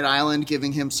Fight Island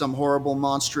giving him some horrible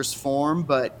monstrous form.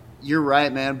 But you're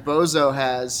right, man. Bozo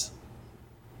has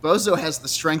the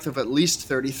strength of at least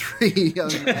 33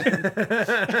 young men.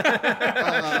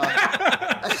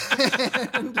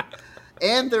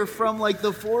 And they're from like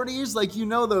the 40s. Like, you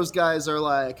know, those guys are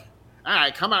like, all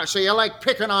right, come on. So you like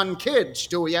picking on kids,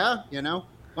 do ya? You know?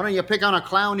 Why don't you pick on a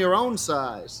clown your own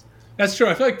size? That's true.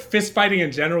 I feel like fist fighting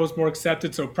in general is more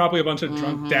accepted, so probably a bunch of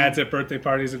drunk dads at birthday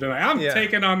parties have been like, I'm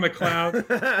taking on the clown.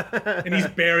 And he's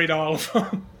buried all of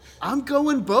them. I'm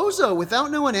going Bozo.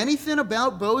 Without knowing anything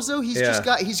about Bozo,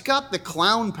 he's got the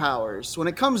clown powers. When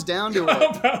it comes down to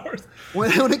it, Powers.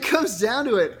 when it comes down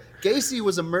to it, Gacy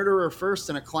was a murderer first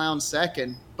and a clown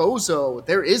second. Bozo,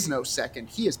 there is no second.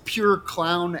 He is pure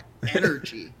clown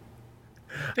energy.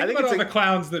 Think about all the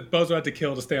clowns that Bozo had to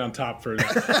kill to stay on top for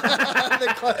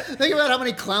that. Think about how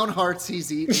many clown hearts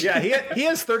he's eaten. Yeah, he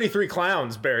has 33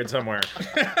 clowns buried somewhere.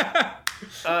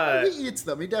 He eats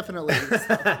them. He definitely eats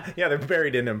them. Yeah, they're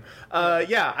buried in him.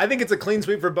 Yeah, I think it's a clean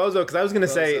sweep for Bozo because I was going to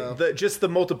say Bozo. just the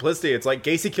multiplicity. It's like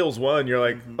Gacy kills one. You're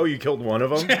like, oh, you killed one of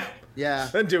them? Yeah.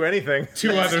 Didn't do anything.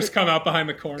 2 others come out behind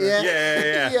the corner. Yeah.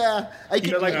 Yeah.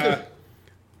 Yeah.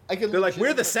 They're like,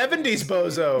 we're the 70s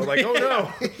Bozo. Like, oh no.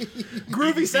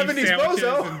 Groovy 70s Sandwiches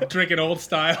Bozo. and drinking old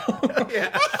style.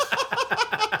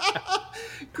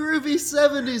 Groovy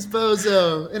 70s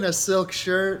Bozo in a silk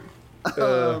shirt.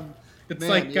 It's Man,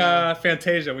 like yeah.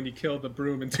 Fantasia when you kill the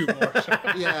broom and 2 more.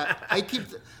 Yeah, I keep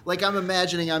I'm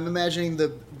imagining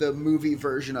the movie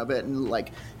version of it, and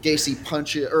like Gacy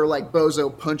punches or like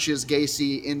Bozo punches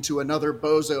Gacy into another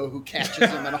Bozo who catches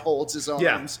him and holds his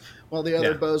arms while the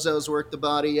other Bozos work the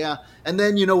body. Yeah, and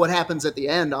then you know what happens at the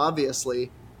end?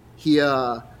 Obviously, he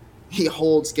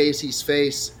holds Gacy's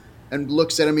face and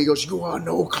looks at him. He goes, "You are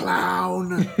no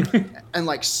clown," and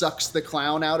like sucks the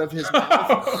clown out of his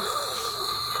mouth.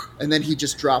 And then he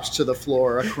just drops to the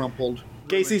floor, a crumpled.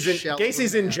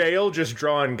 Gacy's in jail just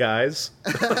drawing guys.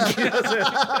 He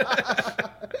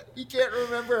can't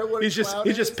remember what He's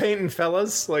just painting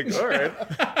fellas. Like, all right.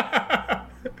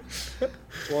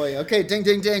 Boy, okay, ding,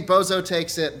 ding, ding. Bozo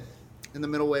takes it in the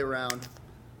middle way round.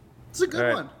 It's a good All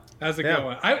right. one. That's a good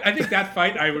one. I think that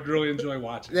fight I would really enjoy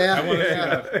watching. Yeah. I want to see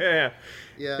that. Yeah.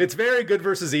 Yeah. It's very good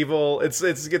versus evil. It's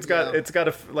got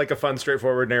a fun,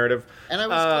 straightforward narrative. And I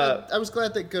was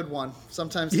glad that good won.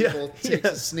 Sometimes evil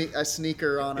takes a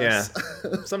sneaker on us.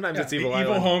 Sometimes it's The evil.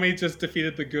 evil Island. homie just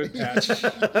defeated the good patch.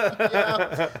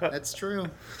 Yeah, that's true.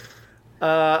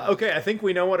 Okay, I think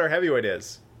we know what our heavyweight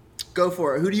is. Go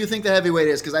for it. Who do you think the heavyweight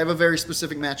is? Because I have a very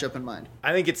specific matchup in mind.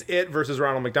 I think it's It versus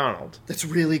Ronald McDonald. That's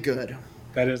really good.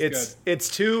 That is good. It's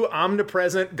 2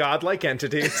 omnipresent, godlike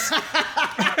entities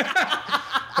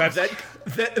That's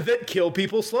that kill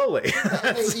people slowly.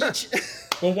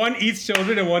 Well, one eats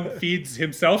children and one feeds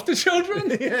himself to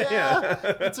children. Yeah.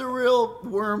 It's a real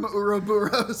worm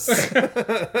Ouroboros.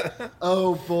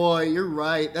 Oh boy, you're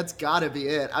right. That's gotta be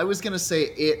it. I was gonna say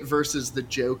it versus the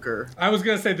Joker. I was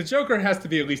gonna say the Joker has to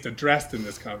be at least addressed in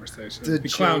this conversation. The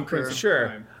clown Joker. prince of Sure.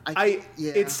 crime.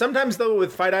 Yeah. It's sometimes though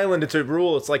with Fight Island, it's a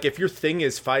rule. It's like if your thing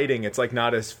is fighting, it's like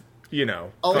not as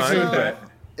Also, fun. But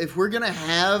if we're gonna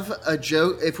have a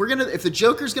joke, if the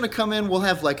Joker's gonna come in, we'll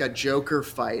have like a Joker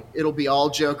fight. It'll be all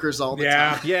Jokers all the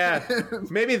Yeah. time. yeah,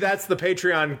 maybe that's the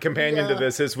Patreon companion to Yeah.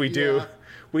 this. Is we do, Yeah.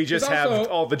 we just There's have also-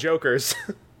 all the Jokers.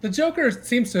 The Joker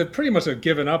seems to pretty much have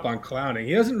given up on clowning.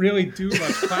 He doesn't really do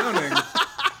much clowning.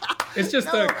 It's just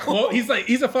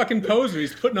he's a fucking poser.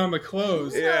 He's putting on the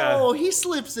clothes. Yeah. Oh, he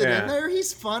slips it Yeah. in there.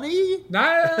 He's funny.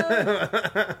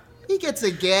 Nah, He gets a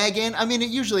gag in. I mean, it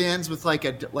usually ends with like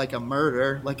a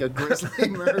murder, like a grisly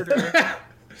murder.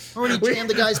 Or when he jammed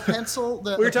the guy's pencil.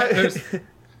 We were talking.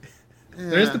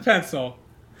 there's the pencil.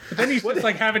 But then he's just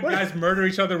like having guys murder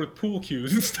each other with pool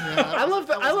cues and stuff. I love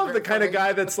the kind of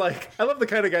guy that's like. I love the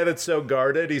kind of guy that's so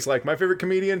guarded. He's like, my favorite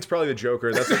comedian's probably the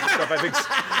Joker. That's like the stuff I think.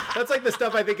 That's like the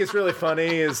stuff I think is really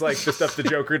funny. Is like the stuff the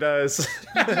Joker does.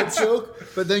 A joke,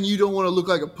 but then you don't want to look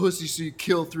like a pussy, so you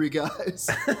kill 3 guys.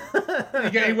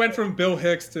 He went from Bill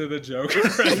Hicks to the Joker.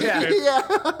 Yeah.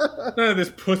 Yeah, None of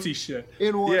this pussy shit.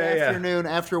 in one Yeah, yeah. afternoon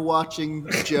after watching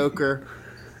Joker.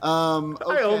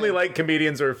 Okay. I only like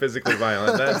comedians who are physically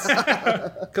violent. That's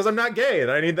because I'm not gay,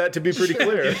 and I need that to be pretty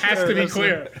clear. It has to be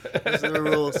clear. Those are the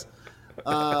rules.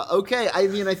 Okay, I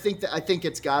mean, I think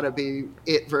it's got to be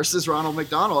it versus Ronald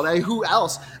McDonald. Who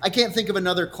else? I can't think of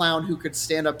another clown who could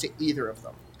stand up to either of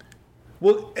them.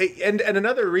 Well, and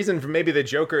another reason for maybe the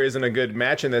Joker isn't a good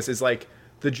match in this is like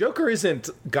the Joker isn't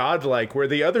godlike, where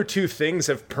the other two things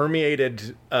have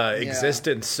permeated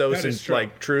existence so That is true.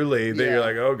 like truly that Yeah. you're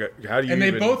like, oh, God, how do you? And they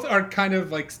even... both are kind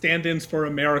of like stand-ins for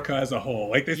America as a whole.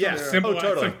 Like they sort yeah, of symbolize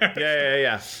totally, America.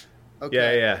 yeah,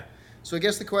 Okay. yeah. So I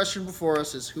guess the question before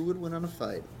us is who would win in a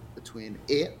fight between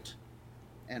it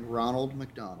and Ronald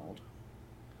McDonald?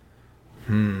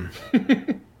 I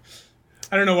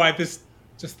don't know why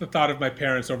just the thought of my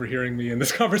parents overhearing me in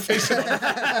this conversation.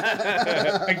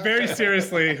 Like very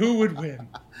seriously, who would win?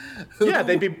 Yeah,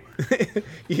 they'd be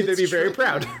very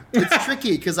proud. It's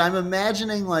tricky because I'm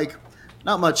imagining like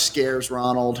not much scares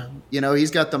Ronald. You know,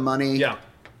 he's got the money. Yeah.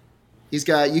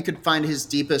 You could find his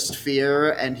deepest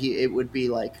fear, and it would be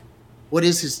like, what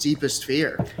is his deepest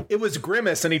fear? It was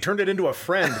Grimace, and he turned it into a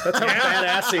friend. That's how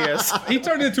badass he is. He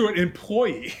turned into an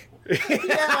employee.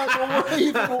 Yeah,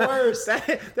 even worse.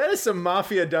 That is some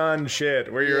Mafia Don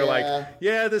shit, where you're like,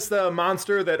 yeah, this the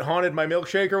monster that haunted my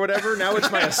milkshake or whatever. Now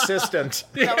it's my assistant.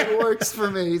 How it works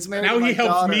for me. He's married Now to my he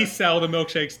helps daughter. me sell the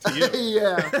milkshakes to you.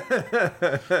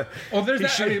 Yeah. Well, there's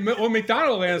that. I mean, well,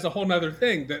 McDonald Land is a whole nother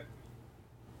thing that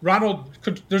Ronald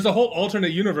could. There's a whole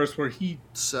alternate universe where he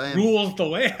Same. rules the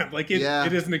land. Like it Yeah.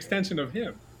 is an extension of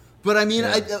him. But I mean,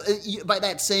 by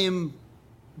that same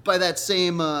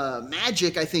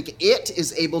magic, I think it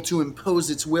is able to impose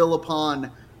its will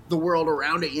upon the world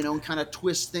around it, you know, and kind of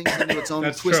twist things into its own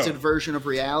That's twisted true. version of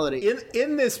reality.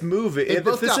 In this movie, They if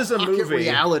both this got is a pocket movie,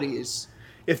 realities.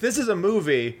 if this is a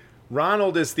movie,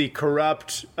 Ronald is the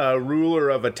corrupt ruler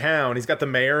of a town. He's got the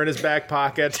mayor in his back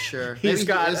pocket. Sure. He's Maybe he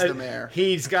got is the mayor.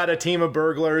 He's got a team of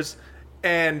burglars,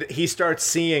 and he starts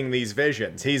seeing these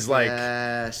visions. He's like,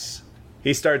 Yes.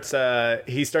 he starts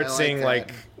seeing that.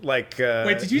 like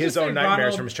Wait, did you his just own say nightmares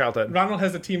Ronald, from his childhood. Ronald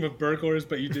has a team of burglars,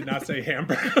 but you did not say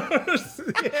hamburgers.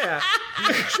 Yeah,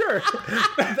 sure.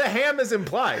 The ham is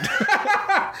implied.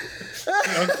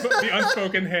 The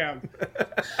unspoken ham.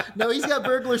 No, he's got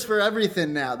burglars for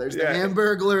everything now. There's the Yeah.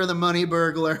 Hamburglar, the money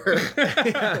burglar.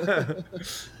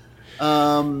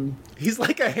 He's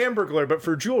like a hamburglar, but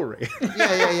for jewelry.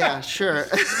 Yeah, sure.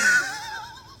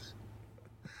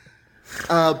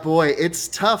 Boy, it's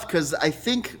tough because I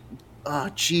think,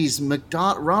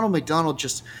 Ronald McDonald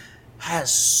just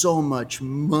has so much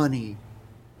money.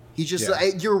 He just,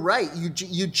 Yeah. you're right.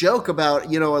 You joke about,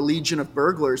 you know, a legion of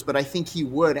burglars, but I think he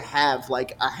would have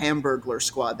like a Hamburglar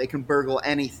squad. They can burgle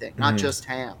anything, not just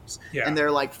hams. Yeah. And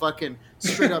they're like fucking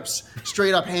straight up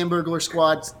Hamburglar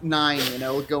squad 9, you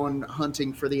know, going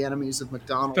hunting for the enemies of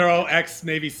McDonald's. They're all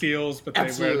ex-Navy SEALs, but they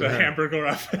Absolutely. wear the hamburger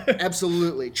outfit.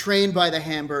 Absolutely. Trained by the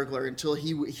Hamburglar until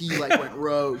he like went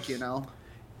rogue, you know?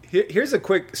 Here's a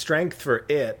quick strength for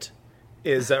it.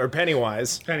 Or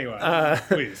Pennywise. Pennywise,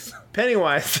 please.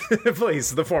 Pennywise,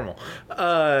 please, the formal.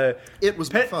 It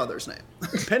was my father's name.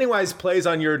 Pennywise plays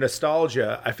on your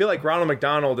nostalgia. I feel like Ronald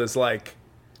McDonald is like,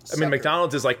 Sucker.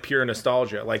 McDonald's is like pure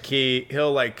nostalgia. Like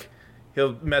he'll like,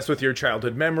 He'll mess with your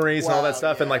childhood memories and all Wow, that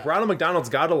stuff. And like Ronald McDonald's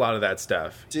got a lot of that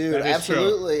stuff. Dude, That is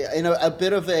absolutely. You know, a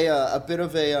bit of a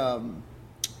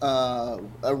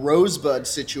Rosebud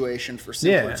situation for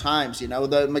simpler Yeah. times. You know,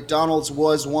 the McDonald's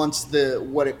was once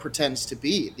what it pretends to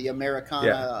be, the Americana.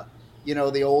 Yeah. You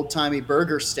know, the old timey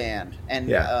burger stand, and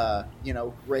Yeah. you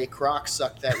know, Ray Kroc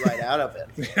sucked that right out of it.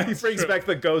 He brings back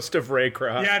the ghost of Ray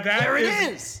Kroc. Yeah, There it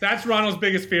is. That's Ronald's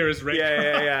biggest fear is Ray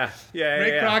Kroc. Yeah.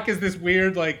 Ray Kroc is this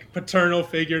weird, like, paternal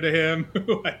figure to him.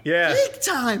 Yeah. Big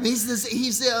time. He's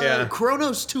Yeah.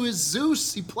 Kronos to his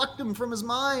Zeus. He plucked him from his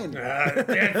mind.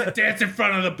 Dance in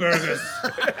front of the burgers.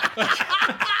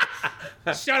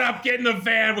 Shut up, get in the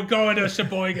van, we're going to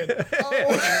Sheboygan.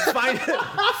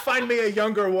 Find me a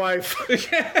younger wife.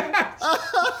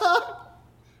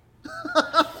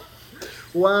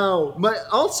 Wow. But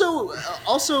also,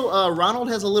 Ronald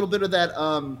has a little bit of that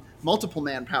multiple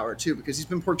man power too, because he's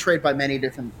been portrayed by many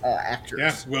different actors.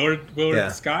 Yeah, Willard Yeah.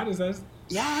 Scott, is that his?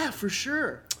 Yeah, for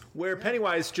sure. Where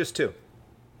Pennywise just 2.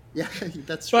 Yeah,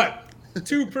 that's true. But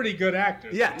two pretty good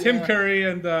actors. Yeah. Tim Curry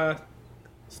and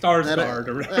Skarsgård.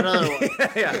 or That other one.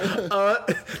 Yeah.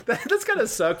 That's gonna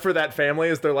suck for that family.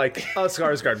 Is they're like,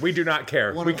 Skarsgård, we do not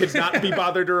care. We could not be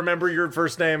bothered to remember your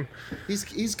first name.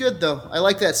 He's good though. I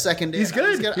like that second. He's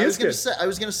good. I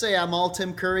was gonna say I'm all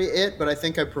Tim Curry it, but I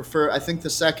think the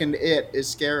second it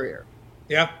is scarier,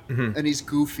 Yeah. and he's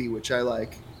goofy, which I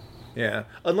like. Yeah.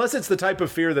 Unless it's the type of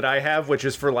fear that I have, which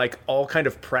is for like all kind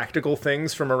of practical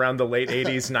things from around the late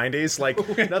 80s, 90s.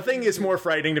 Like nothing is more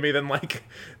frightening to me than like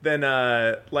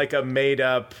a made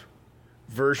up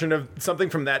version of something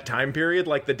from that time period.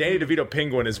 Like the Danny DeVito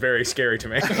penguin is very scary to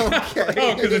me. Oh,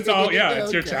 because it's all,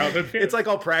 it's your Okay. childhood fear. It's like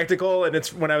all practical, and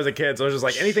it's when I was a kid, so I was just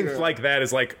like, anything Sure. like that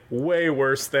is like way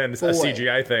worse than a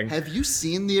CGI thing. Have you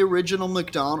seen the original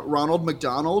Ronald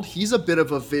McDonald? He's a bit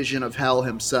of a vision of hell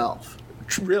himself.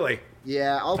 Really?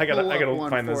 Yeah, I gotta pull up one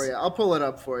find for this. you. I'll pull it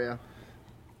up for you.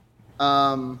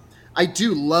 I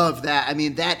do love that. I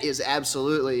mean, that is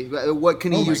absolutely what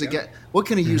can he Oh my use God. against? What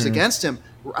can he use against him?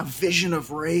 A vision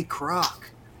of Ray Kroc,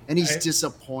 and he's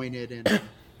disappointed in him.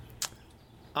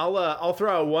 I'll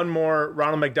throw out one more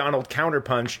Ronald McDonald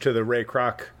counterpunch to the Ray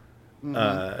Kroc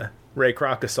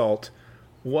assault.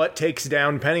 What takes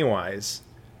down Pennywise?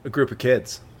 A group of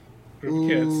kids. Group of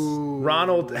kids.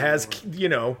 Ronald has,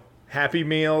 Happy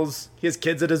Meals. He has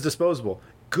kids at his disposal.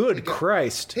 Good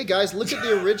Christ. Hey guys, look at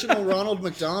the original Ronald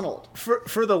McDonald.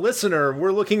 For the listener,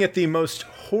 we're looking at the most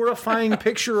horrifying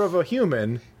picture of a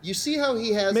human. You see how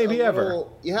he has Maybe ever.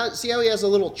 See how he has a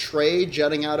little tray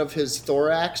jutting out of his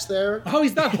thorax there? Oh,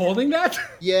 he's not holding that?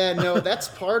 Yeah, no, that's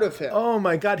part of him. Oh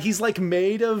my God, he's like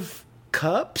made of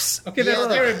cups? Okay, that's Yeah.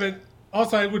 scary, but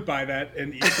also I would buy that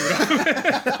and eat it.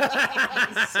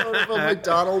 Sort of a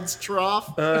McDonald's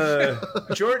trough.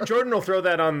 Jordan will throw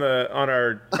that on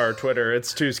our Twitter.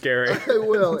 It's too scary. I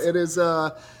will. It is.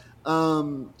 Right.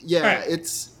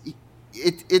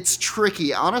 It's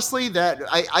tricky. Honestly, that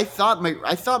I thought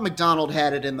McDonald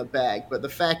had it in the bag, but the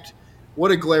fact,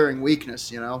 what a glaring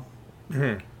weakness, you know.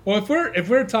 Well, if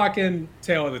we're talking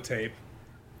tail of the tape,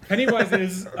 Pennywise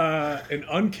is an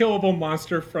unkillable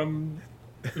monster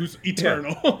who's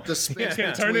eternal. The space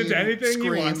Can turn into anything he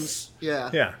wants.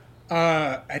 Yeah. Yeah.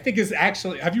 I think is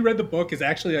actually. Have you read the book? Is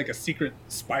actually like a secret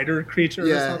spider creature or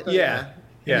Yeah. something. Yeah.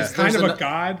 Yeah. He's kind of There's a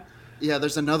god. Yeah,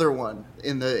 there's another one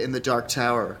in the Dark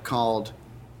Tower called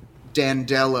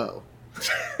Dandello.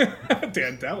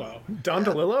 Dandello. Don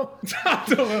DeLillo?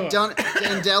 Dandello.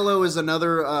 Dandello is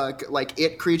another like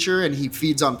it creature, and he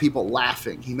feeds on people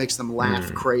laughing. He makes them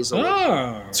laugh crazily.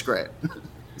 Oh. It's great.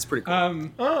 It's pretty cool.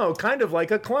 Oh, kind of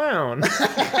like a clown.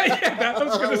 Yeah, that I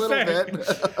was a gonna little say. bit.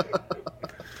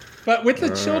 But with the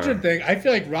children thing, I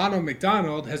feel like Ronald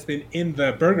McDonald has been in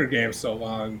the Burger Game so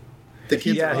long. The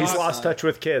kids Yeah, are he's awesome. lost touch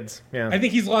with kids. Yeah. I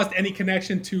think he's lost any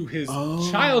connection to his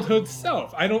childhood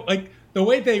self. I don't like the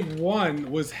way they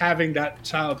won was having that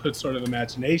childhood sort of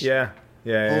imagination.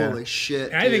 Yeah. Holy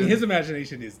shit! And I think dude. his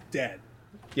imagination is dead.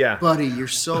 Yeah. buddy, you're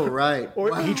so right. Or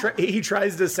Wow. he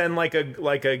tries to send like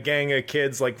a gang of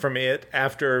kids like from it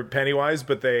after Pennywise,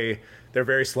 but they're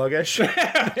very sluggish. Dude,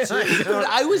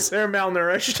 I was They're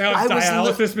malnourished. Now I was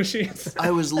dialysis machines.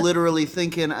 I was literally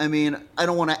thinking. I mean, I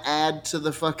don't want to add to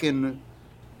the fucking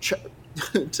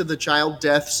to the child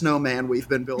death snowman we've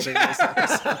been building this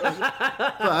episode,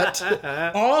 but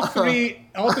all three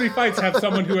fights have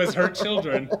someone who has hurt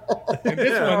children, and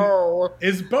this one oh,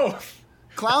 is both.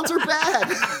 clowns are bad.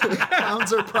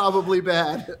 Clowns are probably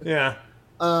bad. Yeah.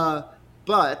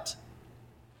 But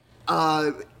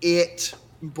it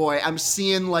boy, I'm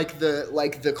seeing like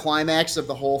the climax of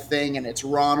the whole thing, and it's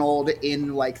Ronald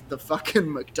in like the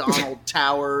fucking McDonald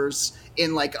towers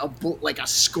in like a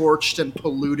scorched and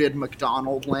polluted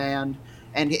McDonald land.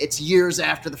 And it's years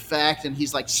after the fact, and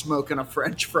he's like smoking a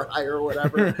French fry or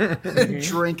whatever, and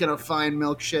drinking a fine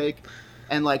milkshake,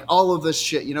 and like all of this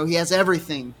shit. You know, he has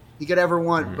everything he could ever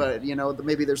want, but you know,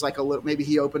 maybe there's like a little. Maybe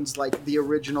he opens like the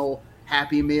original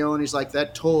Happy Meal, and he's like,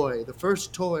 that toy, the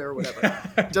first toy or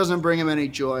whatever, doesn't bring him any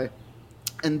joy.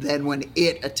 And then when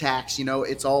it attacks, you know,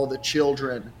 it's all the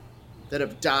children that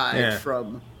have died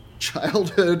from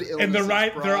childhood illness. And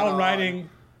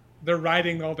they're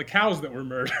riding all the cows that were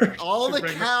murdered. All the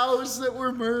cows that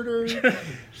were murdered.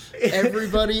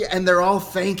 Everybody, and they're all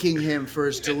thanking him for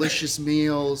his delicious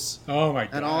meals. Oh my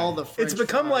god! And all the French it's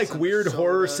become fries like and weird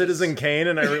horror sodas. Citizen Kane,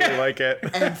 and I really like it.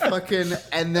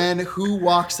 And then who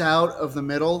walks out of the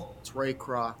middle? It's Ray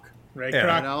Kroc. Ray Yeah.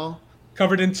 Kroc, You know?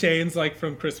 covered in chains like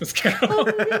from Christmas Carol.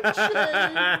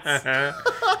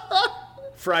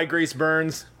 Fry grease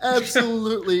burns.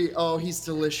 Absolutely. Oh, he's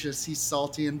delicious. He's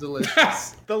salty and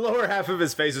delicious. The lower half of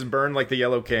his face is burned like the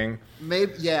Yellow King.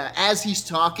 Maybe, yeah. As he's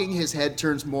talking, his head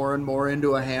turns more and more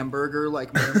into a hamburger,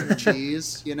 like American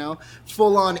cheese. You know,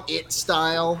 full on It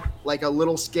style, like a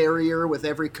little scarier with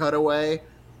every cutaway,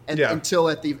 and until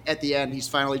at the end, he's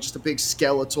finally just a big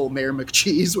skeletal Mayor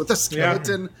McCheese with a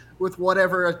skeleton with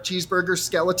whatever a cheeseburger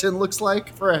skeleton looks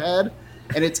like for a head,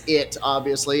 and it's It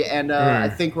obviously. And I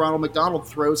think Ronald McDonald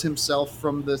throws himself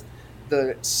from the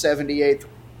 78th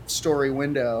story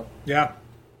window. Yeah.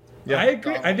 Yeah. I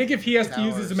agree. I think if he has to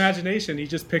use his Towers. imagination, he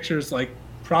just pictures like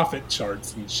profit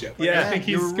charts and shit. Like, Yeah, I think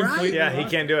he's you're right. completely Yeah, he wrong.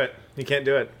 can't do it. He can't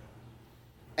do it.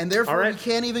 And therefore, All right.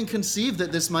 he can't even conceive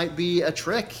that this might be a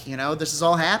trick. You know, this is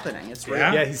all happening. It's real.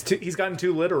 Yeah. Yeah, he's gotten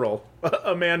too literal.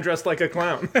 A man dressed like a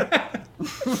clown.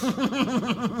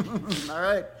 All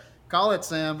right, call it,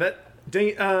 Sam. That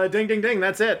ding, ding, ding, ding.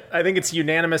 That's it. I think it's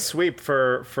unanimous sweep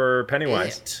for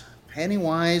Pennywise. It.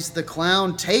 Pennywise the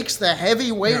clown takes the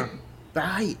heavyweight Yeah.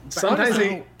 bite. Sometimes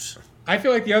he- out. I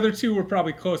feel like the other two were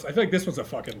probably close. I feel like this one's a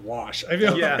fucking wash. I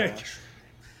feel Yeah. like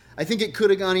I think it could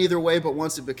have gone either way, but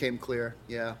once it became clear,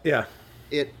 Yeah.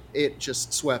 it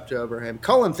just swept over him.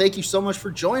 Cullen, thank you so much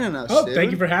for joining us. Oh, dude.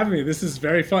 thank you for having me. This is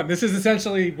very fun. This is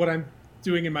essentially what I'm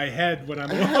doing in my head when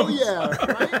I'm alone. Hell yeah!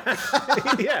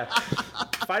 Right? Yeah.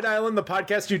 Fight Island, the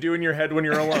podcast you do in your head when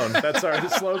you're alone. That's our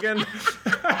slogan.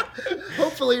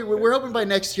 Hopefully, we're hoping by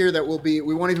next year that we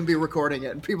won't even be recording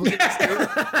it, and people can just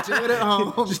do it at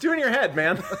home. Just do it in your head,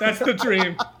 man. That's the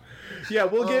dream. Yeah,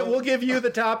 we'll give you the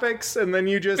topics, and then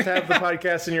you just have the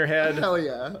podcast in your head. Hell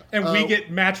yeah! And we get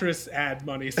mattress ad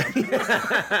money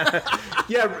somehow.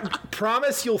 Yeah,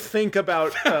 promise you'll think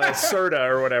about Serta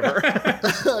or whatever.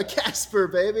 Casper,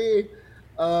 baby.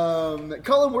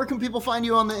 Cullen, where can people find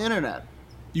you on the internet?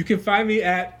 You can find me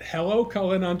at Hello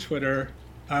Cullen on Twitter.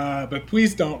 But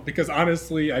please don't, because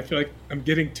honestly, I feel like I'm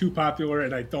getting too popular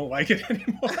and I don't like it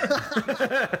anymore.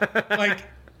 Like,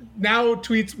 now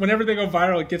tweets, whenever they go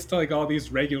viral, it gets to like all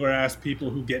these regular ass people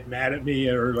who get mad at me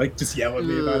or like just yell at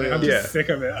me about it. I'm just sick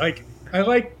of it. Like, I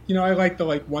like the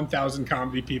like 1,000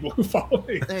 comedy people who follow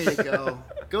me. There you go.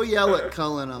 Go yell at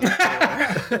Cullen on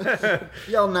Twitter.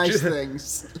 Yell nice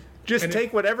things. Just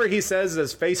take whatever he says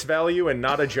as face value and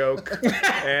not a joke,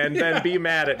 and then be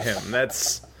mad at him.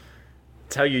 That's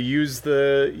how you use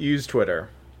Twitter.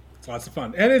 It's lots of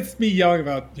fun. And it's me yelling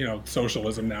about,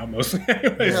 socialism now mostly.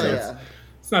 Anyway, Hell so yeah.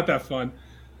 it's not that fun.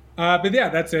 But yeah,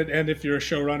 that's it. And if you're a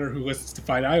showrunner who listens to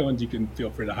Fight Island, you can feel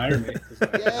free to hire me.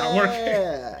 It's not working.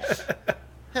 Yeah.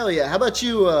 Hell yeah. How about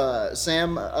you,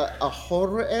 Sam?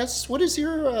 Ahorres? What is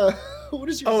your Oh,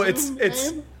 Zoom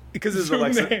it's name? because this is Zoom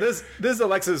Alexa. name. This is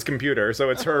Alexa's computer, so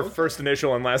it's her first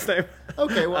initial and last name.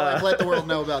 Okay, well, I've let the world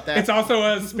know about that. It's also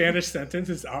a Spanish sentence.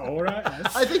 It's ahora.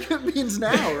 Yes. I think it means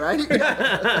now, right?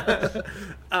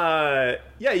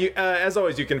 As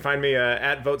always, you can find me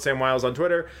at Vote Sam Wiles on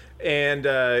Twitter, and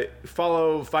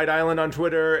follow Fight Island on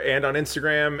Twitter and on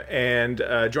Instagram, and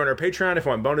join our Patreon if you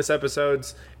want bonus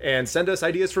episodes, and send us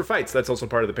ideas for fights. That's also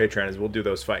part of the Patreon, is we'll do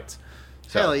those fights.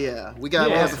 Hell yeah. We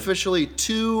have officially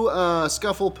 2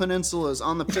 Scuffle Peninsulas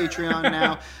on the Patreon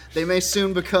now. They may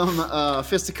soon become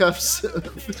Fisticuffs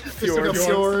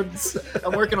Fjords.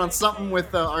 I'm working on something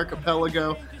with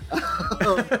Archipelago.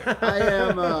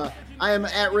 I am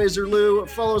at Razor Lou.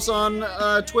 Follow us on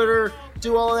Twitter.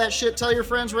 Do all of that shit. Tell your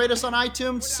friends. Rate us on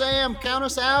iTunes. Sam, count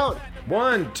us out.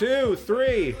 1, 2,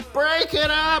 3. Break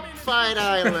it up, Fight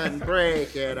Island.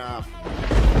 Break it up.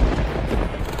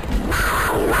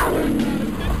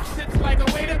 Like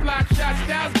a way to block shots,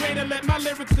 styles way to let my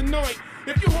lyrics annoy.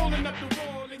 If you holding up the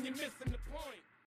wall and you're missing